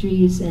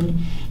mysteries, and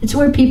it's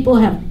where people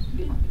have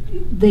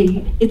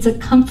it's a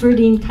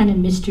comforting kind of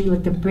mystery,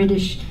 like the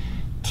British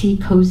tea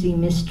cozy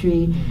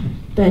mystery.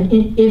 But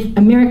if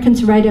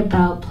Americans write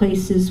about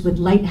places with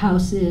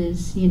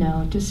lighthouses,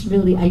 just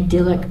really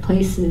idyllic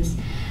places.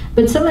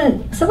 But some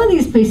of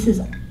these places,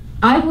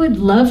 I would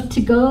love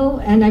to go,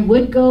 and I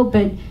would go,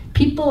 but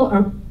people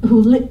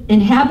who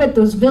inhabit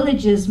those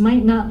villages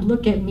might not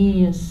look at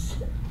me as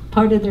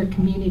part of their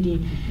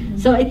community.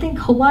 So I think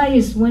Hawaii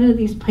is one of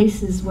these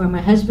places where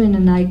my husband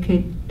and I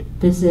could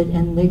visit,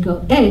 and they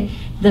go, hey,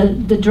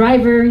 the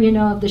driver,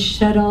 of the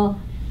shuttle,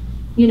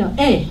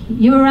 hey,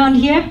 you around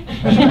here?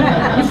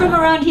 You're from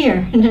around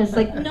here? And it's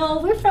like, no,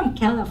 we're from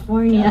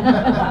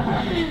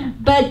California.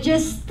 But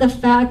just the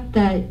fact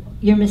that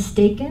you're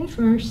mistaken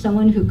for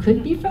someone who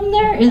could be from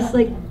there is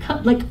like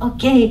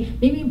okay,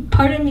 maybe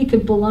part of me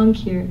could belong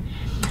here.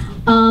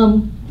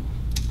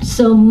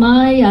 So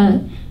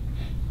my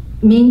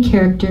main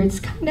character, it's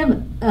kind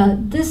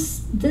of,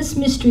 this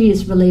mystery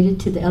is related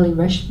to the Ellie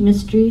Rush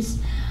mysteries.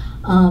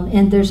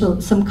 And there's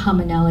some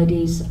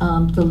commonalities.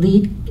 The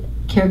lead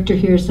character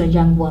here is a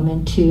young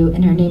woman too,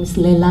 and her name's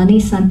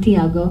Leilani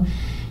Santiago.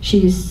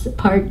 She's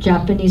part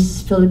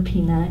Japanese,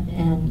 Filipina,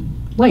 and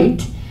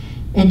white.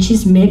 and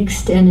she's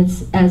mixed, and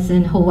it's as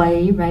in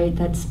Hawaii, right?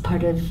 That's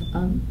part of,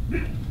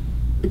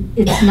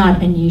 it's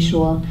not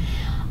unusual.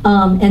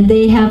 And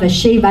they have a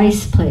shave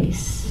ice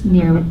place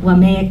near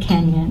Waimea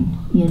Canyon,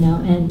 you know,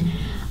 and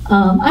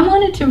I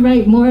wanted to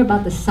write more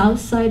about the south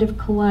side of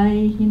Kauai,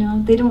 you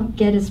know. They don't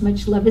get as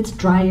much love. It's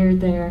drier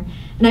there.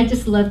 And I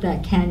just love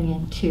that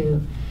canyon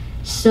too.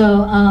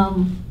 So,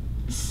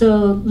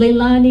 so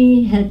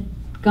Leilani had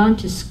gone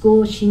to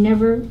school. She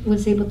never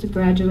was able to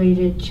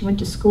graduate. She went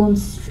to school in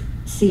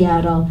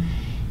Seattle.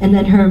 And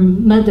then her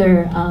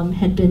mother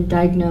had been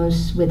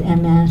diagnosed with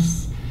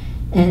MS.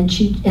 And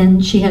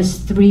she has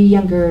 3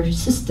 younger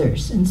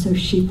sisters. And so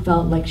she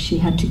felt like she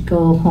had to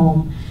go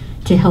home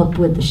to help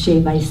with the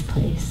shave ice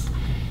place.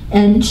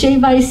 And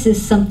shave ice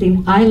is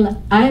something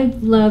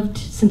I've loved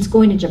since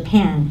going to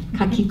Japan,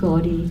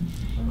 kakigori.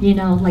 You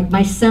know, like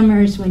my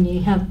summers when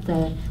you have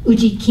the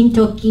uji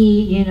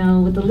kintoki, you know,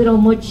 with the little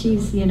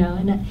mochis, you know,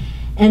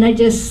 and I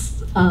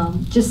just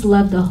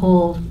love the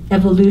whole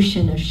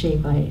evolution of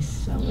shave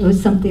ice. So it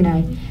was something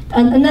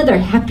another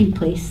happy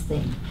place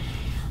thing.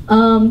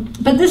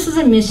 But this is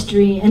a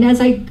mystery, and as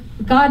I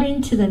got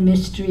into the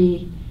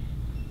mystery,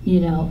 you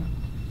know,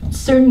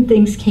 certain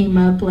things came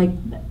up, like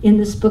in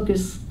this book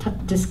is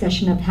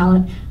discussion of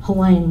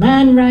Hawaiian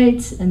land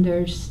rights, and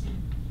there's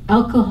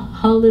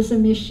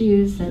alcoholism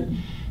issues, and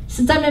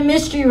since I'm a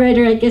mystery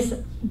writer, I guess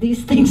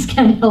these things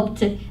can't help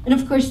to, and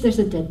of course there's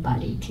a dead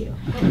body too.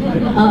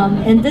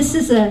 And this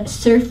is a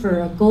surfer,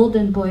 a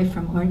golden boy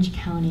from Orange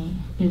County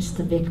is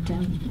the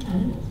victim,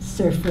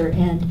 surfer,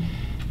 and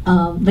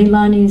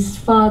Leilani's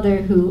father,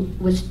 who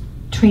was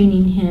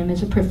training him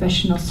as a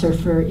professional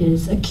surfer,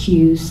 is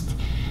accused.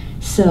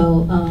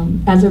 So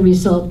as a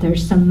result,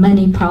 there's some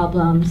money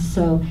problems.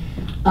 So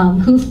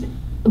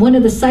one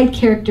of the side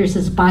characters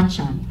is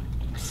Bachan.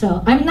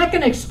 So I'm not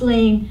going to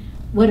explain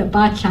what a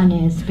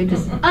Bachan is,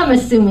 because I'm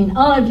assuming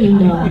all of you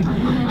know.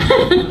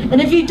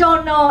 And if you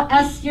don't know,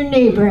 ask your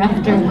neighbor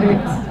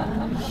afterwards.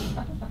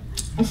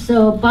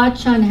 So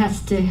Bachan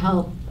has to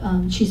help.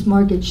 She's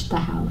mortgaged the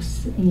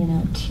house, you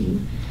know,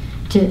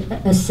 to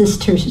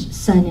assist her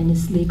son in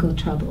his legal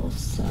troubles.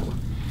 So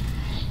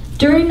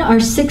during our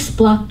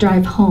 6-block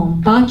drive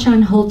home,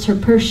 Bachan holds her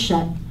purse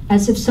shut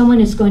as if someone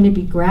is going to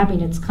be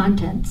grabbing its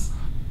contents.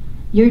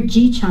 Your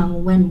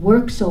Ji-chan went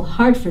work so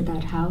hard for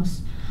that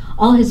house,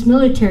 all his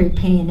military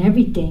pay and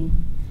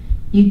everything.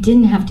 You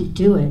didn't have to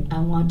do it, I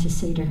want to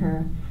say to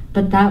her,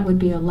 but that would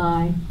be a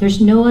lie.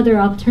 There's no other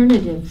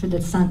alternative for the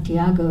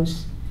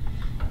Santiagos.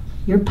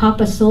 Your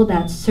papa sold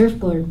that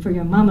surfboard for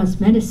your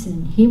mama's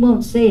medicine. He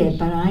won't say it,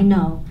 but I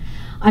know.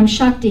 I'm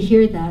shocked to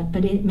hear that,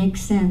 but it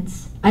makes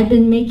sense. I've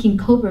been making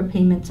COBRA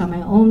payments on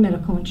my own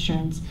medical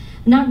insurance,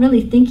 not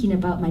really thinking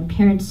about my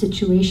parents'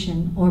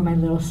 situation or my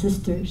little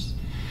sister's.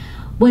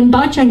 When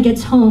Bachan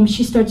gets home,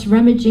 she starts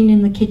rummaging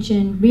in the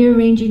kitchen,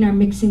 rearranging our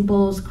mixing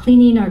bowls,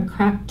 cleaning our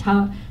cracked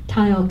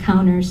tile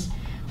counters.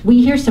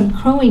 We hear some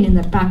crowing in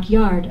the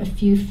backyard a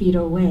few feet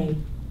away.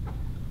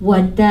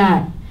 What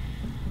that?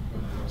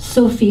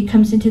 Sophie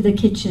comes into the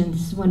kitchen,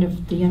 this is one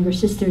of the younger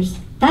sisters.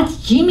 That's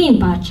Jimin,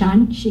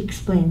 Bachan, she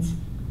explains.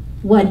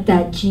 What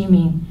that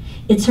Jimin?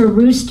 It's her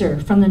rooster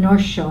from the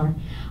North Shore.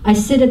 I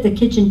sit at the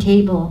kitchen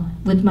table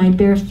with my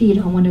bare feet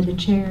on one of the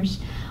chairs.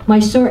 My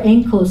sore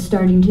ankle is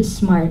starting to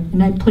smart,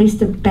 and I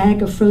placed a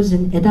bag of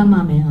frozen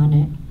edamame on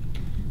it.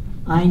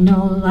 I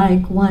know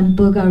like one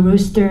buga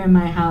rooster in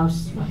my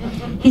house.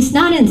 He's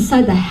not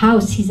inside the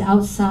house, he's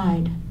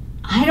outside.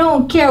 I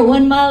don't care,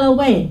 1 mile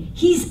away.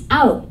 He's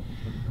out.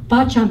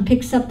 Bachan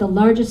picks up the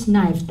largest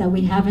knife that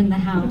we have in the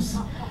house,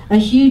 a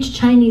huge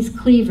Chinese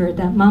cleaver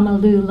that Mama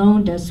Lu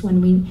loaned us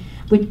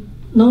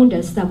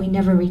that we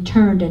never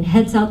returned, and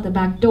heads out the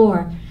back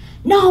door.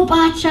 No,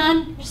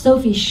 Bachan!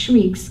 Sophie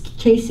shrieks,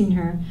 chasing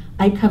her.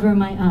 I cover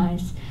my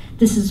eyes.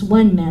 This is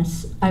one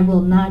mess I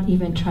will not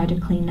even try to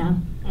clean up.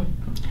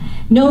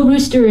 No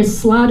rooster is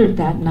slaughtered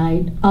that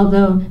night,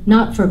 although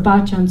not for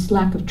Bachan's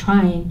lack of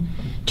trying.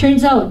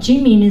 Turns out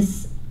Jimin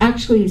is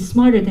actually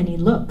smarter than he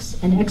looks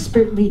and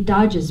expertly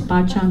dodges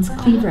Bachan's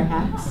cleaver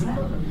hacks.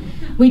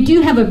 We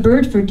do have a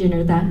bird for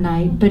dinner that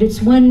night, but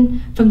it's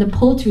one from the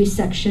poultry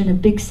section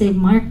of Big Save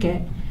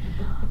Market.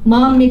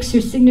 Mom makes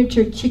her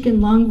signature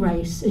chicken long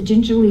rice, a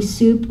gingerly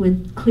soup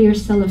with clear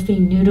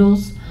cellophane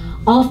noodles.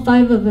 All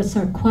 5 of us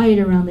are quiet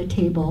around the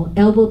table,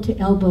 elbow to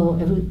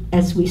elbow,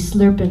 as we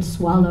slurp and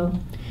swallow.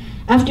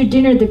 After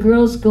dinner, the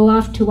girls go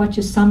off to watch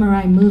a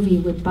samurai movie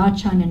with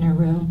Bachan in her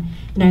room,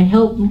 and I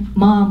help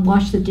Mom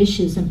wash the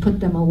dishes and put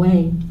them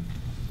away.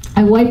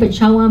 I wipe a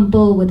chawan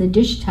bowl with a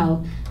dish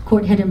towel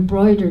Court had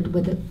embroidered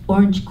with an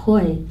orange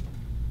koi.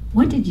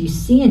 What did you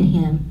see in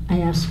him? I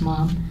asked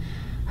Mom.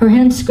 Her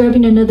hand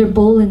scrubbing another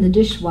bowl in the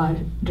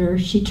dishwater,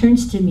 she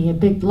turns to me, a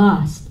bit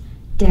lost.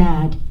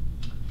 Dad.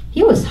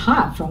 He was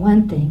hot, for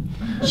one thing.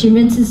 She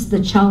rinses the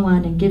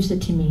chawan and gives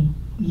it to me.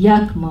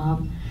 Yuck,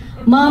 Mom.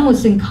 Mom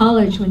was in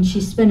college when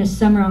she spent a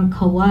summer on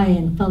Kauai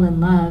and fell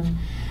in love.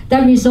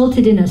 That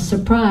resulted in a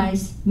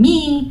surprise,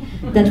 me,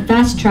 that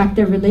fast-tracked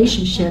their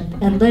relationship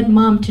and led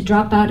Mom to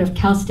drop out of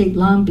Cal State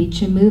Long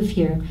Beach and move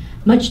here,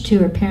 much to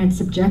her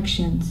parents'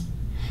 objections.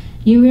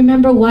 You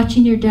remember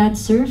watching your dad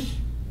surf?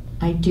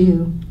 I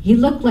do. He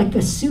looked like a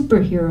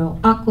superhero,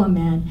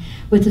 Aquaman,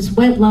 with his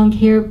wet long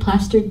hair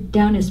plastered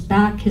down his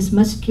back, his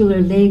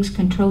muscular legs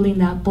controlling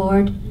that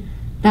board.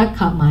 That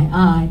caught my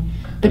eye,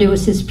 but it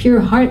was his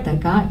pure heart that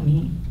got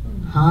me.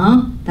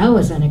 Huh? That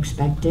was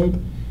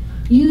unexpected.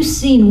 You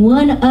seen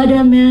one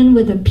other man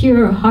with a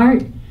pure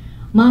heart?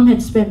 Mom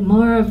had spent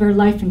more of her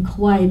life in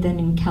Kauai than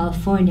in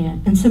California,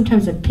 and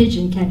sometimes a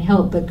pigeon can't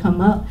help but come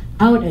out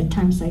at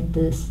times like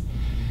this.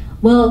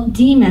 Well,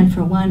 D-Man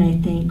for one, I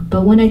think.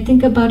 But when I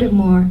think about it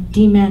more,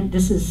 D-Man,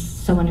 this is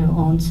someone who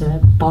owns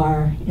a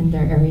bar in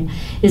their area,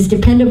 is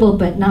dependable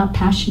but not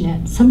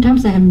passionate.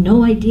 Sometimes I have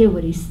no idea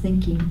what he's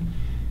thinking.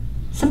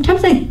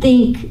 Sometimes I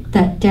think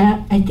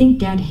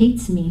Dad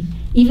hates me,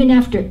 even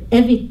after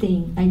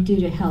everything I do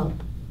to help.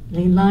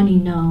 Leilani,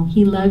 no,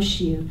 he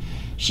loves you.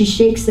 She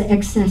shakes the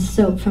excess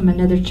soap from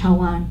another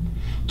chawan.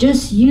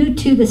 Just you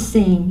two the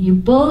same. You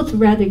both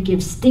rather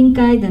give stink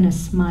eye than a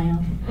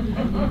smile.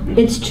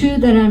 It's true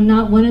that I'm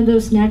not one of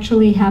those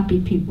naturally happy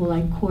people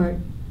like Court.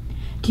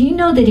 Do you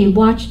know that he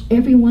watched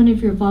every one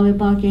of your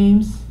volleyball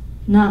games?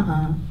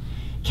 Nuh-uh.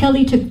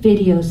 Kelly took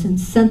videos and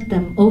sent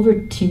them over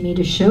to me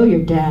to show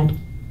your dad.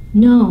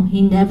 No,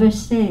 he never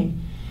say.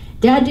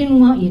 Dad didn't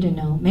want you to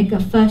know. Make a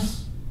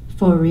fuss.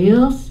 For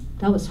reals?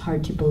 That was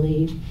hard to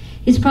believe.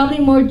 He's probably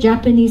more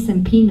Japanese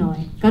than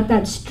Pinoy. Got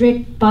that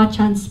strict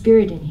Bachan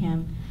spirit in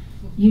him.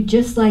 You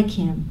just like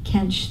him,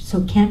 can't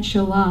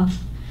show off.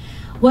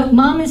 What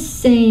Mom is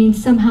saying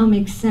somehow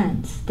makes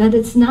sense, that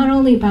it's not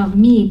only about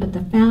me, but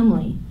the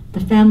family. The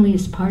family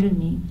is part of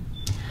me.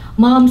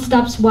 Mom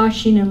stops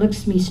washing and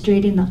looks me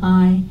straight in the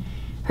eye,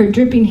 her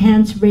dripping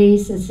hands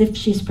raised as if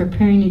she's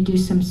preparing to do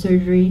some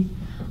surgery.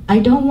 I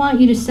don't want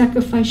you to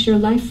sacrifice your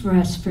life for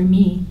us, for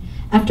me.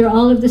 After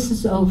all of this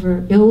is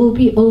over, it will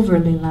be over,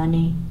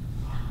 Leilani.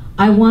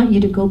 I want you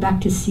to go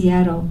back to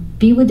Seattle,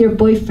 be with your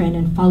boyfriend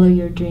and follow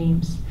your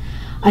dreams.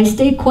 I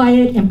stay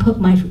quiet and put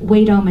my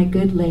weight on my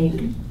good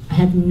leg. I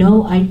have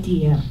no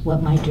idea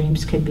what my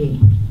dreams could be.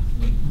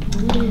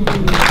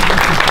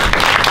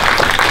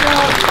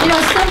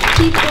 Well, some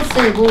people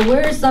say, well,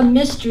 where's the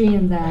mystery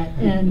in that?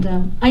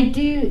 And I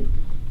do,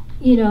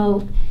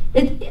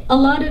 a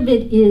lot of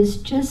it is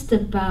just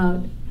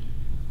about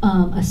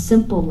a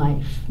simple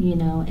life,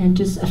 and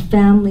just a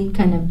family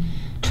kind of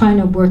trying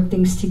to work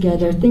things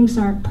together. Things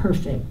aren't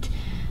perfect.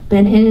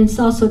 And it's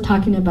also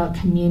talking about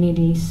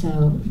community,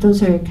 so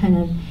those are kind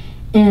of,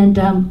 and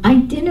I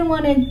didn't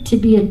want it to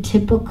be a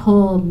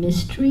typical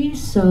mystery,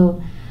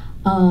 so,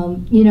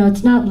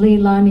 it's not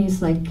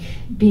Leilani's like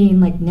being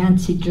like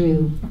Nancy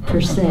Drew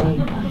per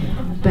se,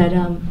 but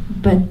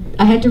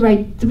I had to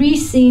write 3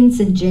 scenes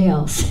in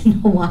jails in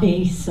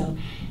Hawaii, so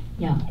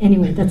yeah,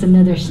 anyway, that's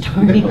another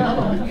story.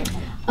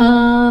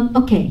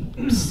 Okay,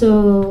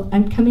 so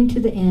I'm coming to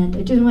the end.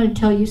 I just want to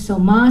tell you, so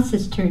Mas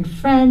has turned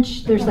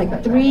French. There's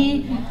like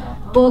 3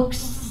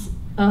 books.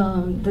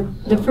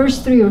 The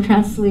first 3 were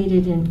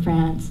translated in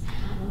France.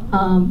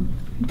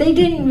 They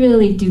didn't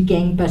really do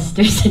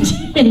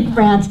gangbusters in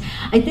France.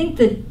 I think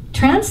the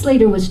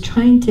translator was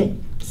trying to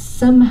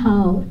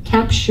somehow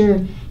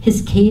capture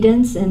his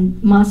cadence,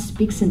 and Mas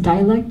speaks in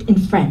dialect in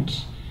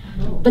French.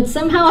 But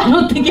somehow I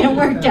don't think it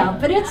worked out,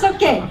 but it's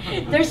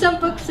okay. There's some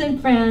books in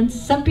France,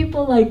 some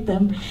people like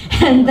them,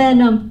 and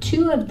then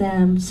 2 of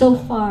them so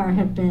far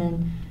have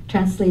been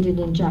translated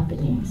in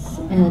Japanese.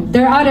 And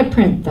they're out of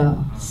print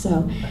though,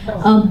 so.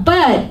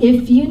 But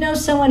if you know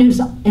someone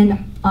who's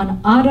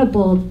on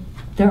Audible,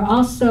 they're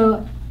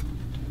also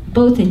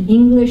both in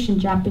English and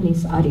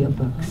Japanese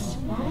audiobooks.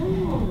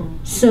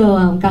 So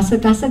Gasa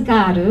Gasa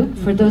Garu,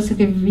 for those who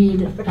can read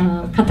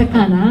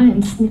katakana,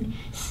 and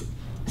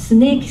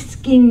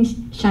Snakeskin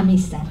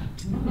Shamisen.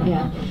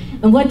 Yeah.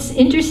 And what's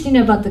interesting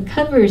about the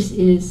covers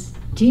is,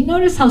 do you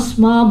notice how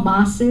small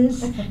Mas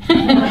is?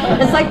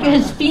 It's like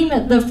his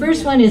female, the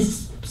first one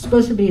is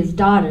supposed to be his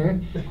daughter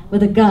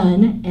with a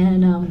gun,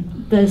 and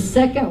the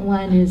second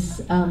one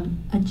is a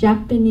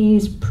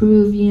Japanese,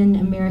 Peruvian,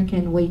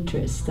 American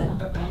waitress.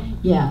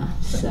 Yeah,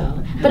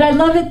 so. But I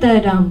love it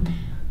that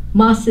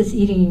Mas is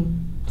eating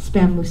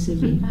spam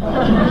musubi.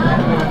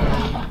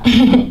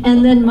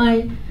 And then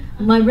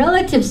my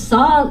relatives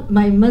saw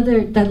my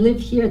mother that lived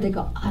here. They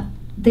go,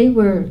 they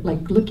were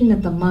like looking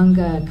at the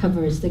manga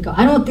covers. They go,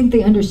 I don't think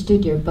they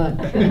understood your book.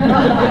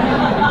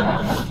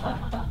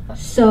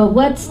 So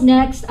what's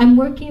next? I'm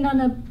working on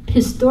a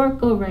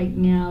historical right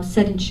now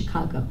set in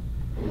Chicago.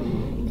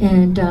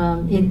 And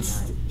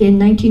it's in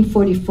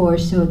 1944,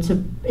 so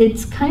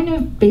it's kind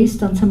of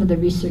based on some of the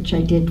research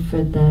I did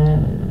for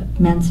the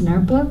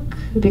Manzanar book,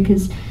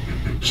 because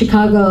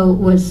Chicago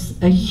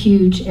was a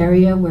huge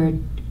area where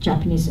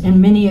Japanese,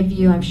 and many of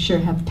you I'm sure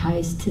have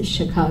ties to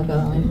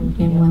Chicago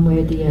in one way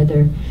or the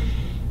other,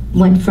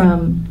 went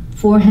from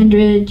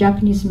 400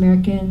 Japanese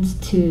Americans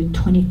to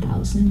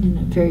 20,000 in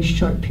a very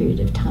short period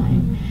of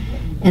time.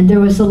 And there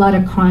was a lot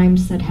of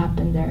crimes that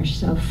happened there.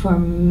 So for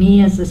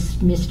me as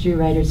a mystery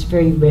writer, it's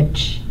very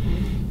rich.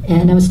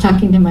 And I was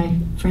talking to my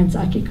friends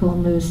Akiko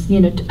and Luz,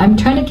 I'm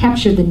trying to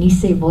capture the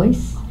Nisei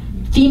voice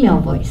female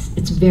voice.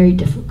 It's very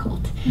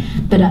difficult,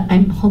 but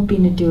I'm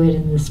hoping to do it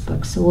in this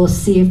book, so we'll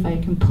see if I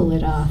can pull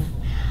it off.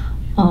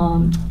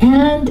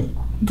 And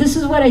this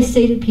is what I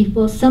say to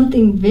people: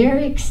 something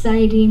very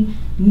exciting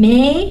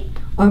may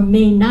or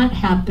may not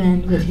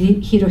happen with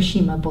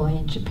Hiroshima Boy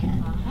in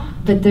Japan,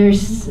 but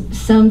there's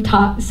some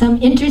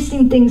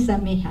interesting things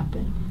that may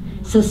happen.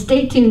 So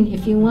stay tuned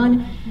if you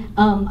want.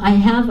 I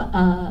have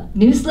a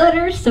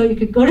newsletter, so you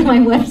could go to my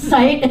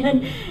website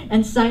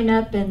and sign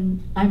up,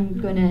 and I'm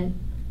gonna,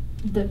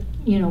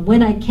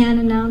 when I can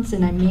announce,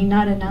 and I may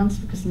not announce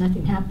because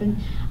nothing happened,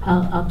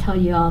 I'll tell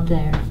you all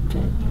there.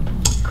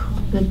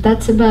 But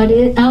that's about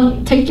it.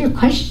 I'll take your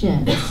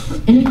questions.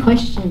 Any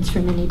questions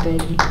from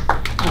anybody?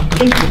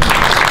 Thank you.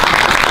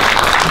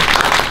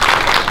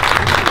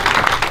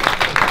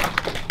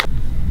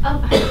 How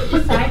did you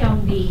decide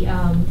on the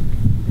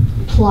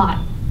plot?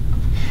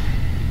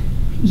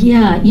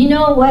 Yeah, you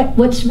know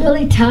what's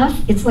really tough?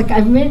 It's like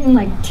I've written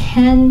like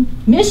 10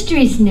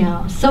 mysteries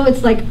now. So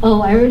it's like,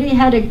 oh, I already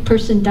had a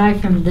person die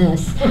from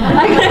this.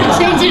 I gotta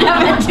change it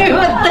up and do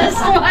with this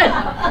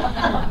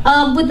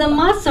one. With the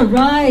Masa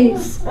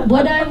Rise,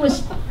 what I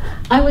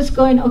was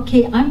going,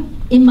 okay,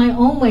 I'm in my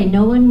own way,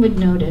 no one would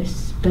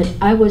notice, but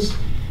I was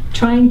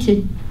trying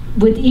to,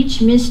 with each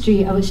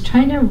mystery, I was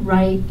trying to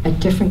write a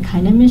different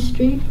kind of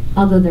mystery,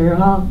 although they're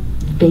all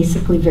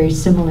basically very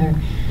similar.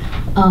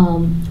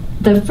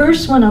 The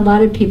first one, a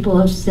lot of people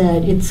have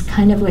said it's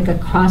kind of like a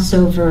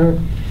crossover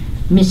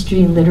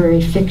mystery and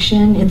literary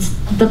fiction. It's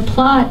the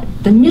plot,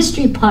 the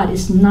mystery plot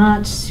is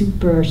not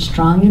super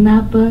strong in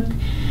that book,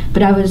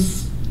 but I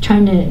was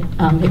trying to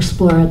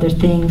explore other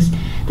things.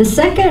 The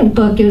second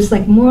book, it was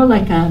like more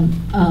like a,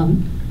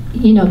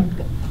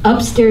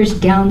 upstairs,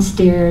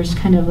 downstairs,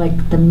 kind of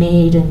like The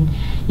Maid, and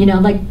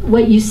like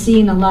what you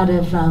see in a lot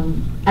of,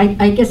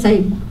 I guess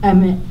I'm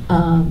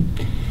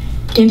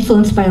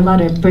influenced by a lot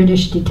of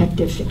British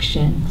detective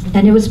fiction,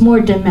 and it was more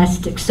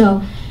domestic.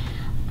 So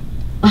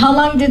how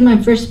long did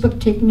my first book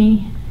take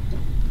me?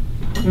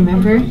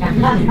 Remember?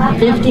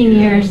 15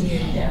 years.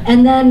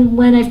 And then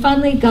when I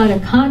finally got a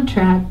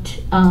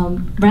contract,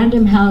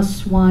 Random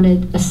House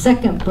wanted a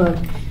second book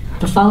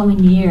the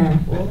following year,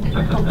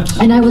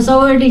 and I was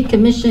already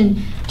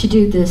commissioned to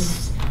do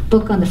this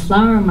book on the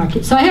flower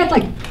market. So I had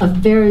like a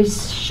very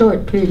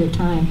short period of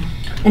time.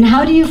 And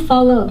how do you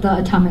follow the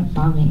atomic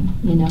bombing?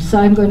 So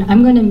I'm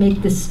going to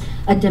make this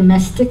a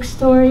domestic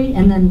story,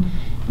 and then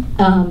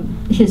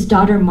his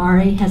daughter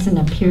Mari hasn't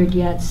appeared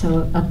yet,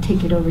 so I'll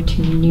take it over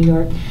to New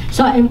York.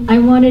 So I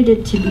wanted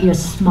it to be a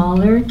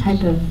smaller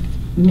type of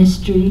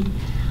mystery.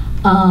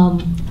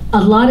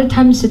 A lot of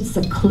times it's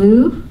the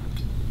clue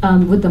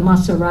with the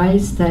Masa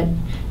Rise, that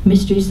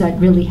mysteries that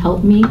really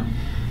help me.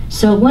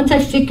 So once I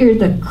figure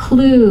the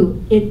clue,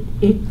 it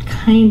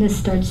kind of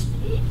starts.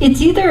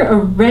 It's either a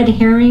red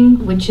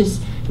herring, which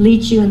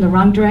leads you in the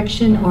wrong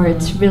direction, or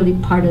it's really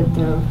part of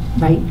the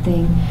right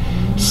thing.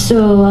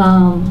 So,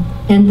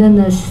 and then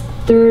the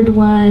third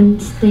one,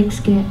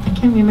 Snakeskin, I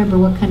can't remember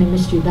what kind of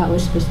mystery that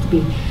was supposed to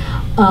be.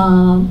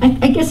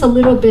 I guess a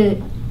little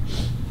bit,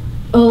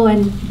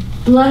 and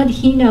Blood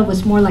Hina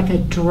was more like a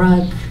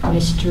drug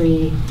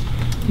mystery,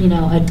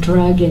 a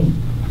drug and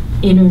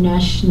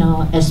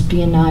international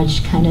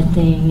espionage kind of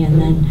thing. And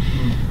then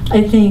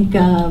I think,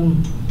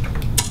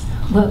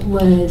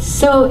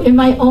 so in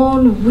my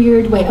own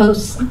weird way,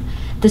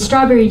 the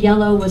Strawberry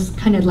Yellow was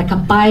kind of like a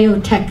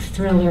biotech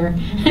thriller.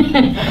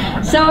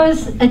 So I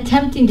was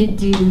attempting to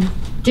do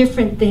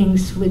different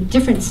things with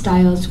different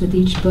styles with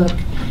each book,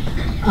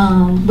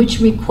 which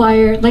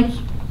require, like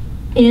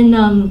in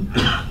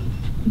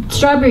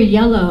Strawberry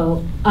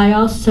Yellow, I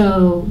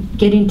also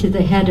get into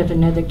the head of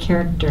another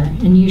character,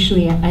 and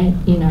usually I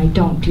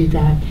don't do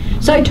that.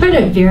 So I try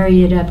to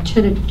vary it up,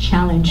 try to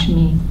challenge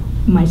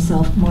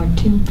myself more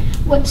too.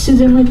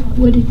 Susan,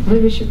 what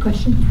was your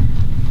question?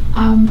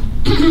 I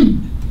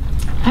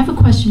have a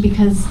question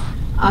because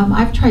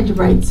I've tried to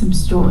write some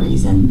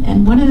stories,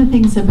 and one of the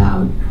things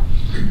about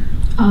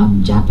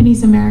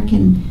Japanese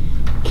American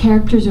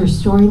characters or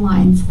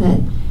storylines,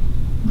 that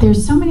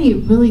there's so many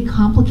really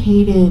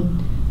complicated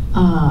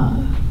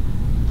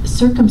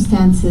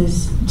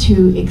circumstances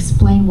to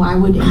explain why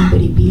would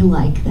anybody be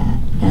like that,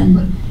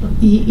 and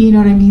you know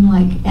what I mean,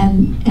 like,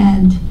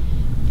 and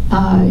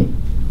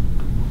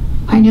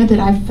I know that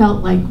I've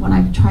felt like when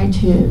I've tried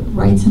to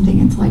write something,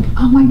 it's like,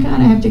 oh my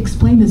God, I have to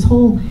explain this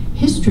whole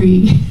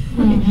history,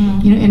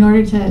 in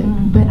order to,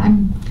 but I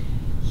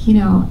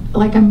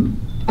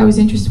was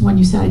interested when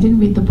you said, I didn't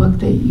read the book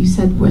that you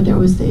said where there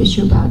was the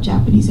issue about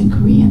Japanese and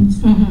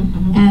Koreans,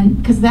 and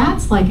because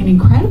that's like an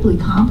incredibly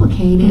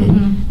complicated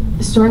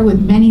story with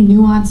many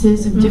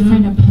nuances and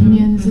different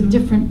opinions and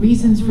different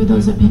reasons for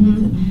those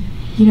opinions. And,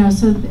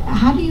 so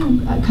how do you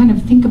kind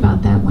of think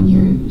about that when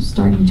you're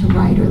starting to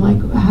write, or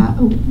like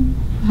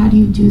how do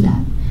you do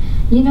that?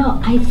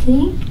 I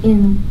think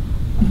in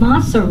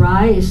Masa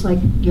Rai is like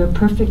your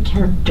perfect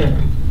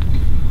character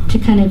to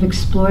kind of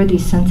explore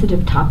these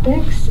sensitive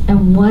topics.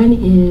 And one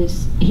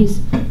is,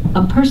 he's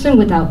a person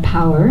without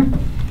power.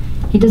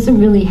 He doesn't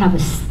really have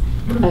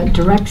a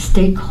direct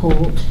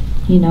stakehold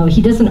You know,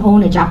 he doesn't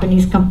own a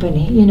Japanese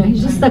company. You know,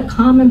 he's just a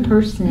common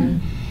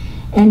person.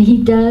 And he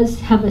does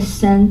have a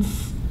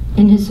sense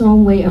in his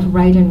own way of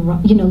right and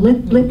wrong. You know,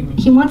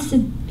 he wants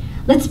to,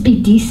 let's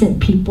be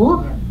decent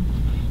people.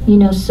 You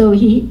know, so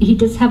he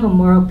does have a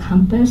moral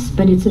compass,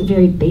 but it's a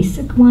very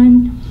basic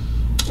one.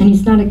 And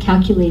he's not a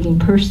calculating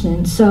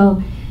person.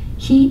 So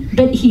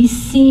but he's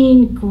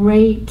seen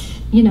great,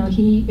 you know,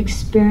 he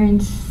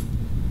experienced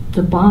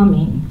the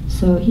bombing.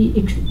 So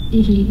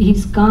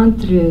he's gone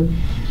through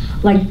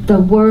like the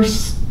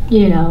worst,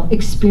 you know,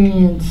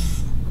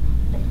 experience,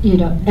 you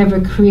know,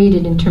 ever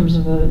created in terms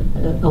of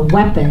a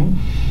weapon.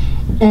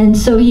 And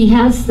so he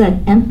has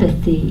that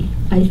empathy,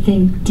 I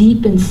think,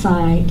 deep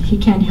inside. He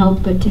can't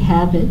help but to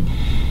have it.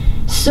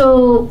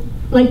 So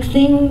like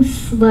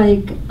things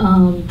like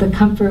the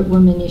comfort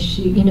woman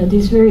issue, you know,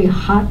 these very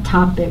hot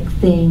topic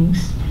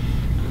things,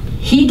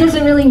 he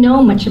doesn't really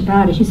know much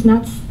about it. He's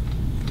not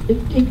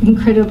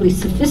incredibly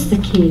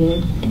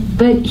sophisticated,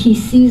 but he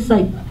sees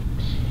like,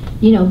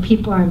 you know,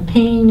 people are in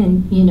pain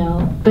and, you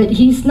know, but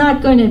he's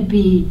not going to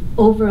be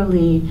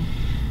overly,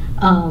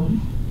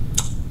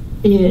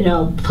 you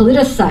know,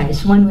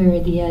 politicized one way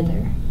or the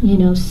other, you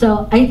know.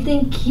 So I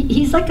think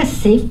he's like a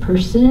safe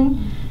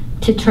person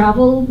to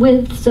travel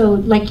with. So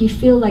like you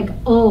feel like,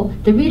 oh,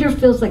 the reader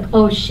feels like,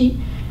 oh, the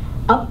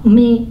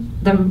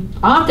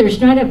author's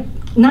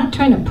not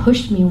trying to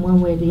push me in one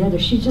way or the other.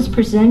 She's just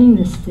presenting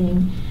this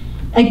thing.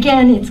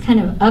 Again, it's kind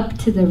of up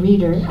to the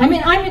reader. I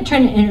mean, I'm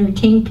trying to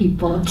entertain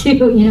people too,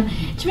 you know.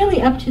 It's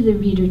really up to the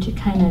reader to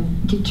kind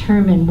of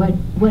determine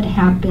what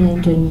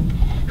happened and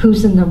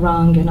who's in the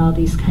wrong and all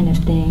these kind of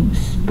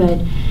things.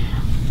 But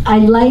I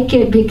like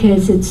it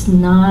because it's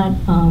not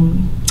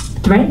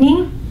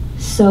threatening,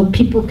 so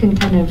people can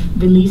kind of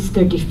release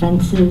their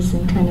defenses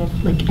and kind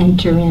of like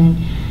enter in.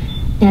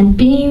 And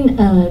being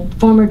a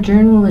former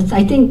journalist,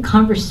 I think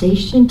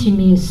conversation to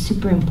me is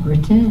super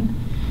important.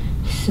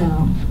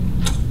 So.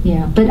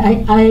 Yeah, but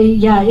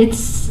yeah,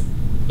 it's,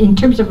 in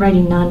terms of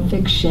writing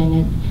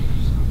nonfiction,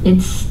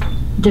 it's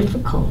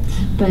difficult,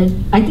 but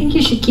I think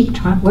you should keep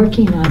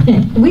working on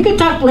it. We could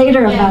talk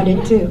later about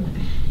it too.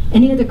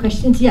 Any other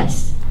questions?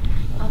 Yes.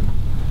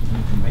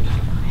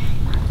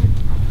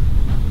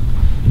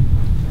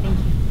 Thank you.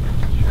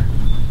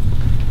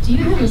 Do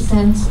you have a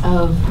sense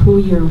of who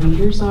your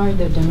readers are,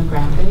 their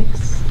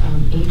demographics,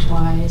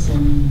 age-wise,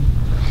 and?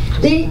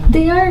 They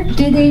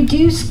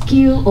do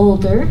skew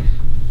older.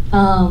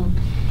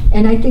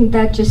 And I think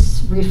that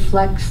just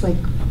reflects like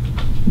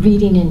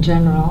reading in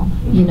general,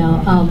 you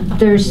know.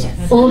 There's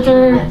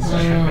older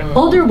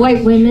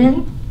white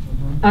women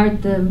are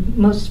the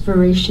most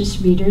voracious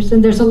readers,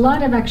 and there's a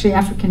lot of actually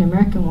African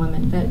American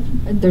women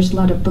there's a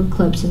lot of book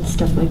clubs and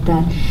stuff like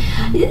that.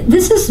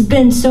 This has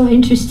been so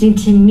interesting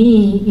to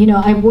me. You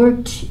know, I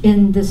worked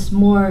in this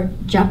more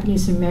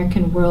Japanese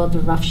American world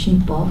of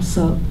Rafshinpo,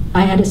 so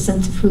I had a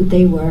sense of who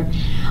they were.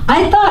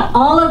 I thought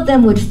all of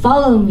them would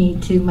follow me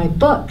to my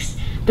books.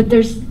 But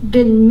there's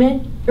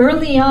been,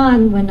 early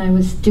on when I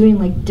was doing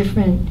like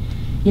different,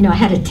 you know, I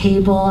had a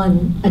table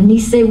and a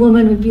Nisei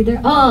woman would be there.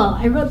 Oh,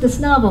 I wrote this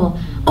novel.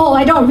 Oh,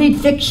 I don't read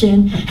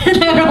fiction.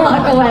 And I don't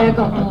walk away. I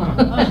go, oh.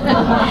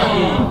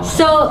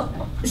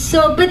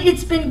 But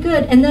it's been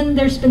good. And then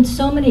there's been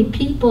so many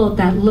people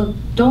that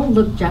don't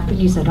look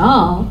Japanese at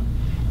all.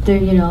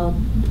 They're, you know,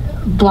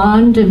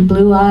 blonde and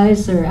blue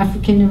eyes or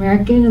African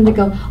American, and they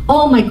go,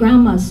 oh, my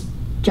grandma's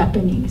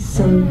Japanese.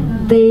 So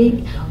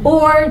there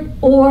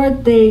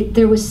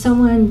was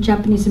someone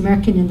Japanese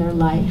American in their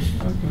life,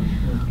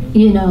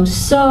 you know.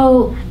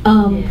 So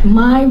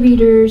my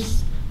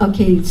readers,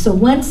 okay, so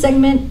one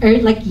segment are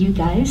like you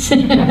guys,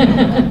 but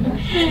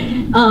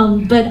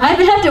I've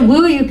had to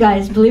woo you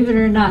guys, believe it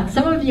or not.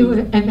 Some of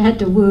you have had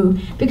to woo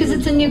because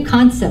it's a new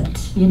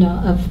concept, you know,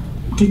 of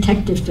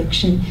detective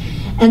fiction.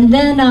 And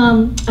then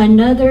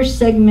another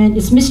segment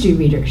is mystery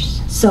readers.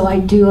 So I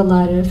do a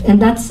lot of,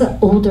 and that's the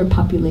older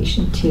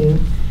population too.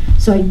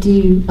 So I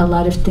do a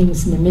lot of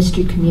things in the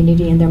mystery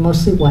community, and they're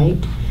mostly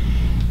white.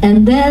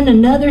 And then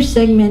another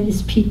segment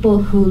is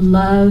people who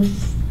love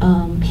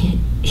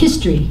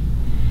history.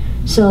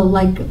 So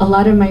like a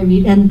lot of my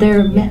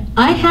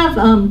I have,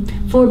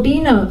 for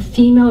being a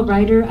female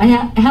writer, I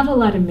have a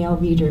lot of male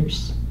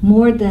readers,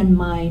 more than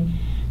my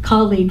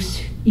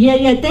colleagues.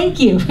 Yeah, thank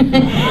you.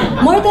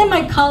 More than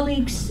my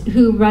colleagues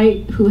who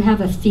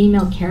have a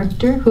female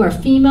character, who are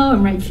female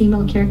and write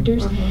female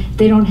characters,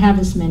 they don't have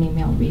as many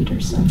male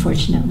readers,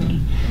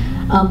 unfortunately.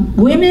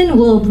 Women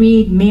will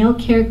read male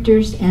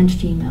characters and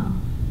female.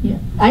 Yeah,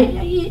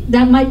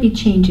 that might be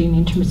changing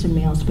in terms of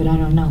males, but I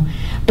don't know.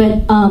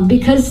 But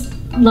because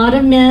a lot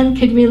of men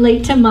could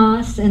relate to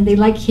Mas and they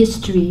like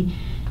history,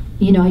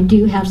 you know, I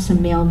do have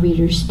some male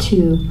readers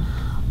too.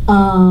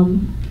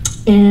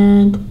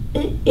 And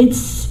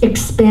it's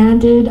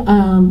expanded.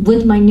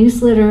 With my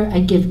newsletter, I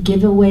give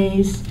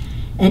giveaways.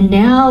 And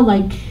now,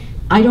 like,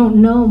 I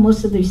don't know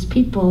most of these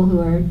people who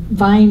are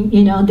buying,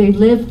 you know, they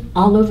live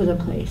all over the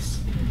place.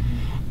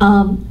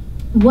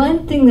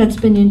 One thing that's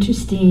been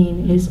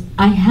interesting is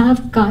I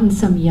have gotten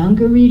some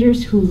younger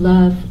readers who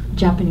love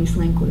Japanese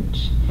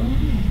language.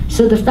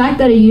 So the fact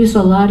that I use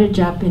a lot of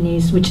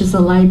Japanese, which is a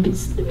light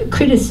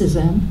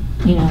criticism,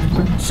 you know,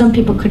 some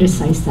people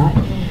criticize that,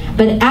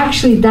 but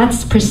actually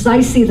that's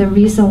precisely the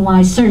reason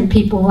why certain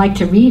people like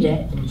to read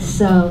it.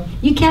 So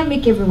you can't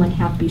make everyone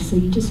happy, so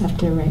you just have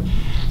to write.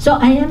 So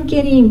I am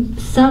getting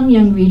some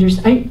young readers.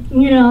 I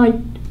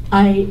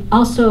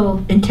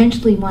also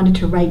intentionally wanted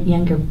to write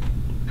younger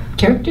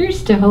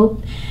characters to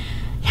help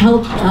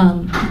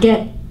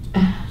get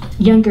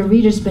younger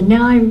readers, but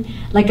now I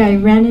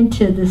ran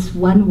into this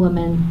one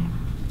woman.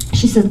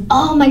 She says,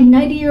 "Oh, my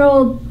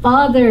 90-year-old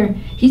father,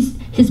 his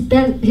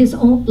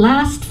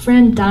last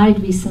friend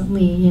died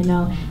recently. You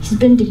know, he's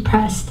been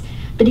depressed,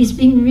 but he's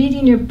been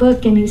reading your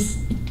book, and he's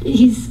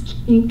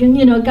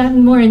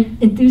gotten more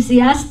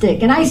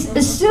enthusiastic." And I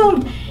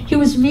assumed he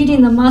was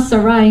reading the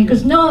Masarai. He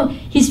goes, "No,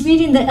 he's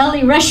reading the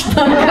Ellie Resch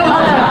book,"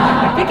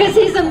 because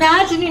he's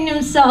imagining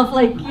himself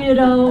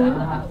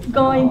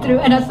going through.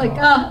 And I was like,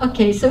 oh,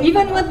 okay. So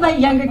even with my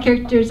younger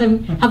characters, I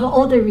have an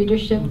older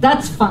readership.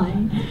 That's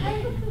fine,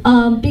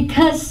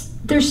 because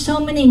there's so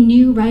many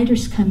new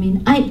writers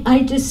coming.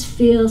 I just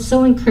feel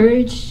so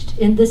encouraged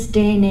in this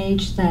day and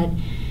age that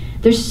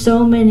there's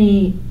so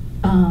many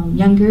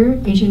younger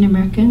Asian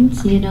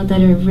Americans, that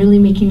are really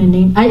making a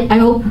name. I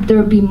hope there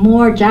will be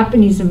more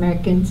Japanese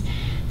Americans.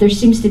 There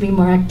seems to be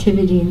more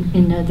activity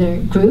in other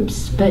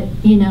groups, but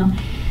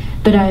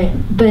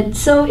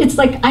so it's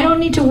like I don't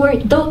need to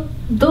worry.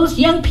 Those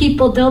young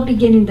people, they'll be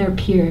getting their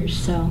peers.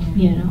 So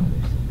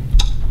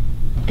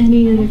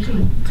Any other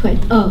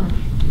questions? Oh,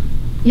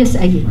 yes,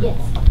 Aggie. Yes.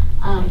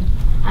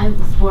 I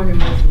was born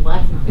and raised in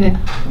Watsonville. Yeah.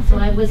 So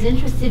I was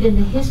interested in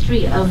the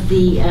history of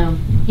the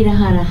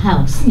Hirahara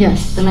house.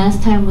 Yes. The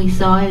last time we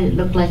saw it, it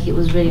looked like it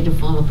was ready to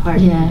fall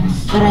apart.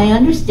 Yes. But I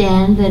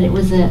understand that it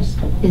was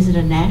is it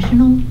a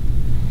national?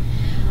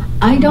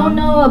 I don't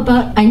know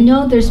I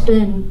know there's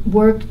been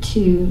work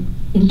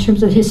in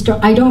terms of history.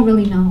 I don't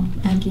really know,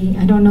 Aggie.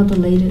 I don't know the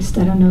latest.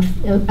 I don't know if,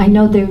 I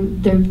know there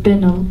have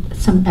been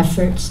some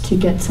efforts to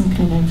get some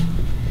kind of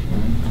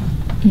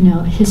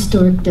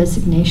historic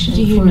designation.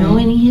 Do you know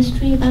any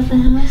history about the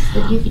house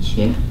that you could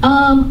share?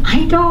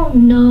 I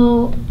don't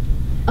know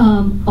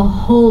a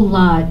whole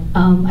lot.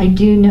 I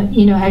do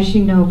know, as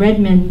you know,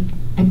 Redmond,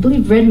 I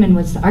believe Redmond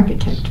was the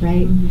architect,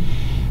 right? Mm-hmm.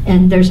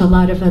 And there's a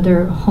lot of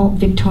other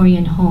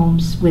Victorian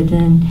homes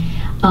within.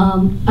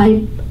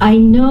 I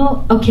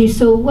know, okay,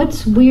 so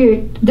what's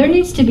weird, there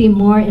needs to be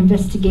more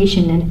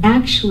investigation, and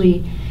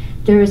actually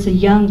there is a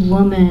young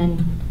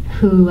woman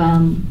who,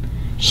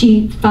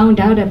 she found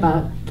out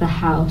about the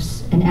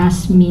house and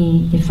asked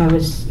me if I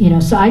was,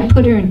 so I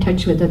put her in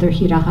touch with other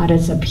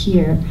Hiraharas up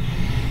here.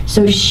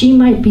 So she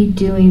might be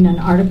doing an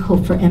article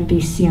for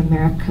NBC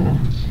America,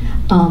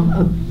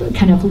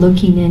 kind of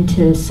looking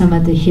into some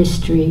of the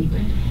history.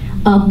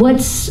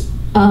 What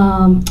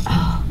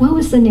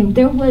was the name?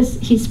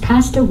 He's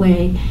passed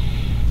away.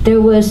 There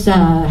was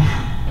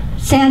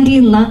Sandy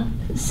Lydon.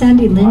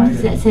 Sandy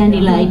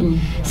Lydon,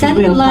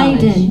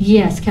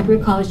 yes,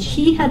 Cabrillo College.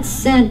 He had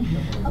sent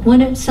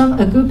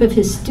a group of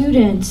his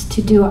students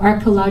to do an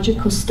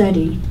archaeological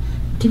study.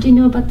 Did you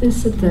know about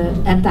this at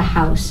the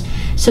house?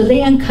 So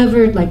they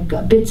uncovered like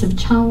bits of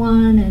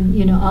chawan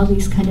and all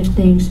these kind of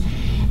things,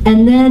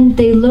 and then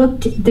they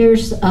looked.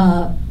 There's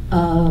a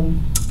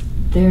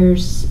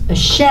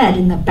shed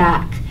in the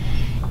back,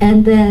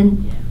 and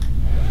then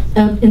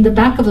in the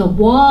back of the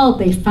wall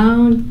they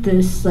found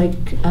this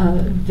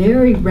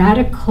very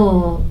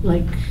radical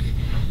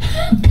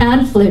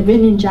pamphlet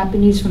written in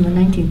Japanese from the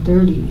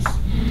 1930s.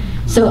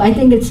 So I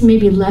think it's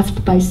maybe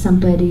left by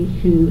somebody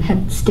who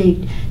had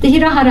stayed. The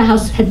Hirahara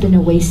house had been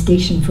a way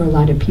station for a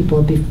lot of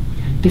people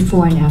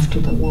before and after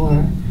the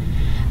war.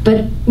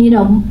 But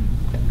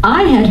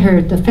I had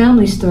heard the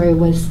family story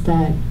was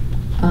that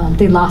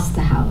they lost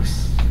the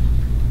house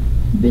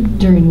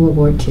during World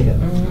War II.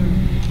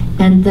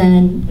 And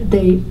then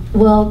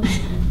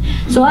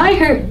so I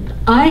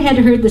had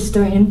heard the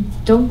story, and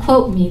don't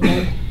quote me,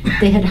 that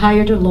they had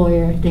hired a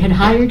lawyer, they had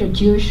hired a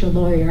Jewish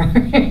lawyer,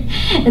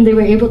 and they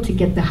were able to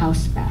get the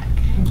house back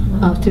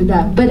through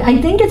that. But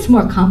I think it's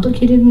more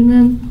complicated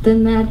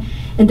than that.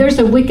 And there's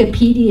a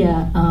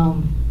Wikipedia,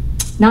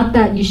 not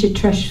that you should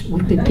trust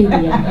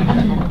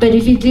Wikipedia, but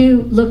if you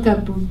do look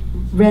up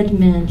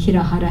Redmond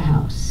Hirahara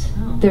house,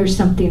 there's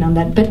something on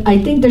that. But I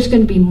think there's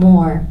going to be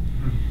more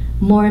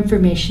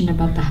information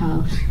about the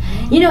house.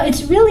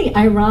 It's really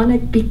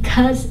ironic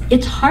because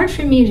it's hard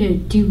for me to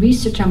do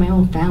research on my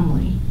own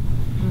family.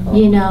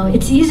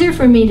 It's easier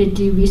for me to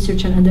do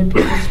research on other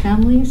people's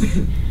families,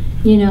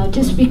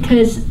 just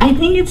because I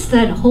think it's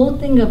that whole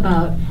thing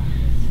about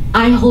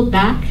I hold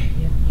back,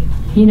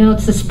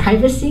 it's this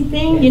privacy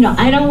thing,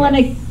 I don't want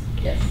to,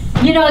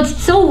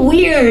 it's so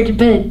weird,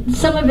 but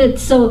some of it,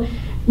 so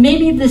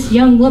maybe this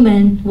young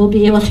woman will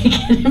be able to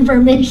get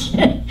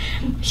information.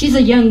 She's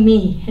a young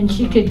me, and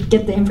she could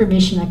get the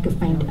information I could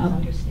find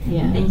out.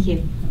 Yeah. Thank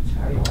you.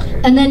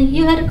 And then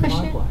you had a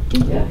question?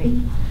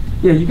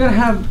 Yeah, you gotta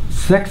have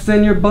sex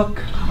in your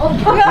book. Oh,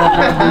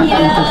 yeah.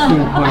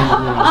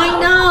 I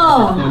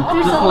know.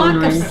 There's a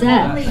lack of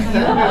sex.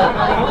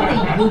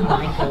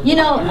 You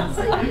know,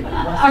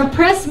 our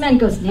pressman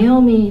goes,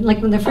 Naomi, like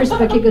when the first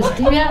book, he goes,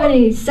 do you have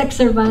any sex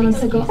or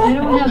violence? I go, I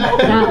don't have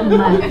that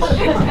much.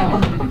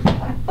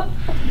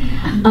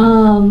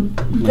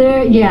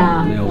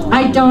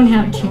 I don't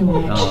have too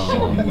much.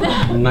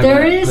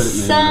 There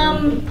is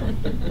some,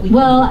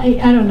 well, I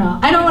don't know.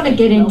 I don't want to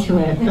get into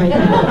it right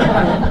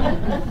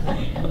now.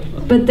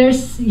 But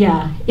there's,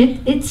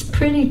 it's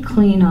pretty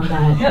clean on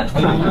that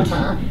front.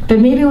 But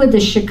maybe with the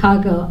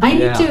Chicago,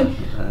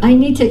 I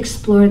need to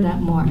explore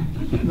that more,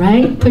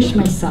 right? Push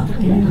myself.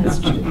 Yeah, that's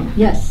true.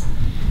 Yes.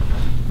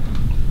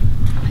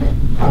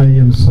 I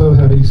am so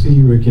happy to see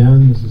you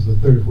again. This is the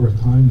third or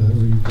fourth time that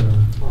we've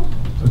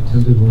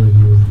attended one of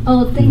your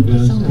thank events.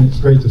 you so much. And it's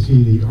great to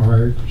see the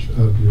arch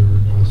of your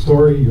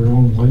story, your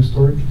own life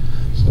story.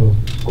 So,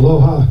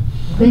 aloha.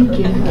 Thank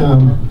you.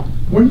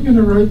 When are you going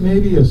to write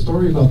maybe a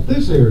story about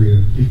this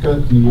area? You've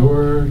got New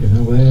York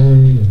and LA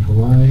and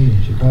Hawaii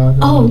and Chicago.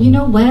 Oh, you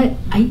know what?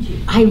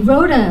 I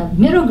wrote a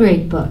middle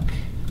grade book,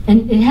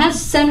 and it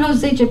has San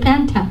Jose,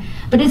 Japantown,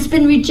 but it's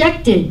been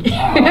rejected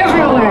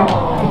everywhere.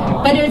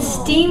 But it's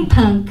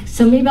steampunk,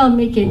 so maybe I'll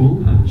make it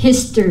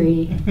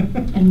history,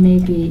 and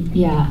maybe,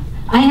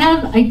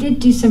 I did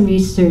do some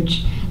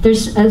research.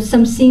 There's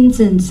some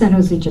scenes in San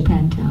Jose,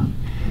 Japantown,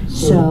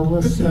 so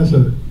we'll see. As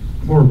a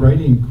more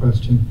writing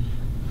question,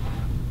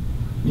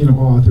 you know,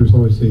 authors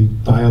always say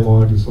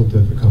dialogue is so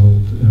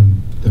difficult,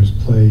 and there's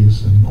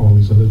plays and all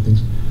these other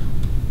things.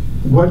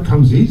 What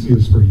comes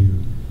easiest for you?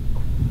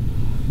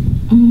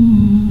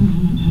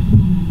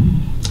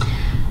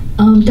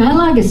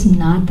 Dialogue is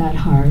not that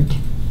hard.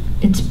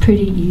 It's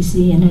pretty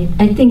easy, and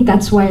I think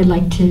that's why I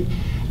like to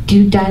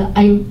do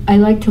I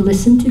like to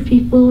listen to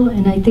people,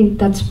 and I think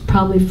that's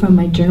probably from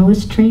my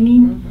journalist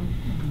training,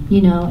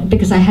 you know,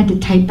 because I had to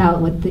type out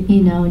what the,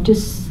 you know,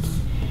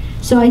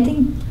 so I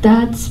think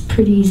that's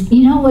pretty easy.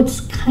 You know, what's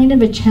kind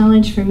of a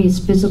challenge for me is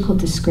physical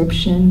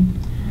description.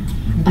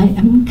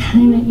 I'm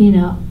kind of, you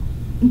know,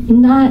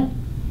 not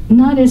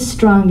as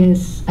strong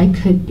as I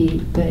could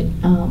be, but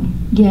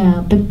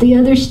but the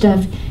other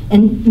stuff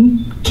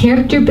and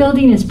character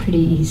building is pretty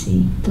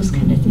easy. Those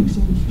kind of things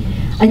are easy.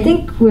 I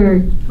think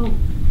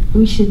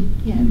we should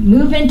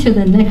move into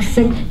the next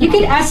segment. You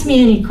could ask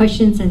me any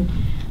questions, and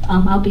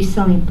I'll be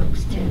selling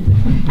books too.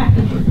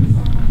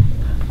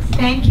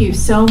 Thank you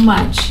so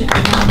much.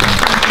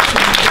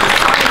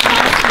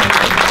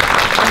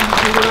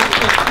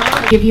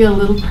 Give you a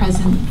little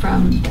present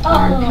from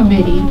our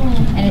committee,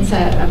 and it's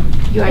a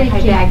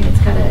UIK bag, and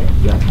it's got a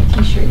UIK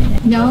t-shirt in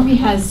it. Naomi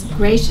has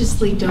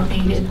graciously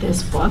donated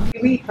this book.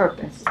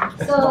 Repurpose.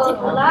 So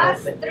the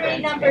last three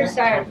numbers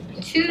are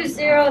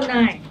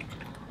 209.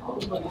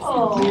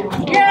 Oh,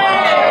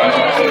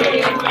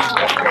 yay!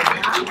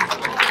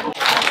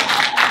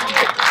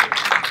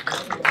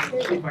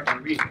 If I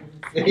can read it.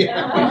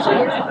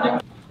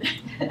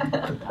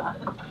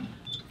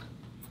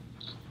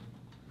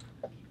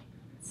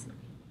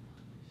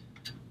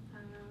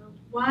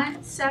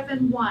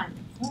 171.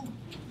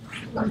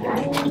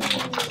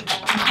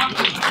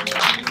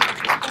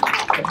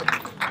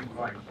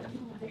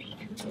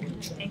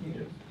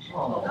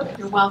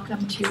 You're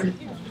welcome to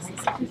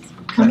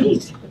come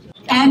eat.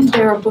 And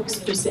there are books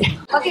for sale.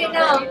 Okay,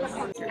 now.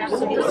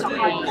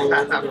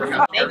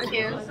 Thank you.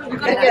 You're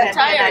going to get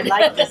tired. I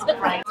like this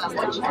price.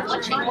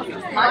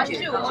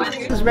 This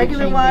is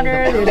regular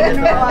water, there's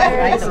mineral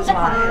water, this is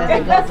water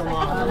that goes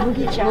along.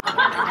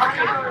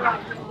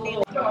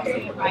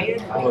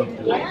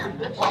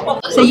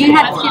 So you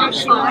had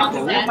Hiroshima?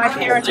 My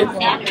parents are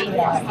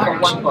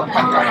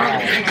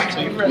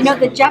You know,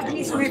 the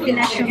Japanese American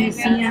National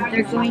Museum,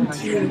 they're going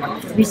to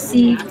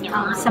receive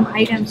some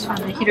items from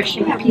the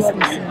Hiroshima Peace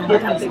Museum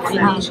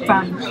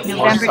from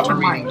November to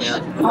March.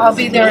 I'll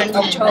be there in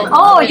October.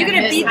 Oh, you're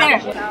going to be there.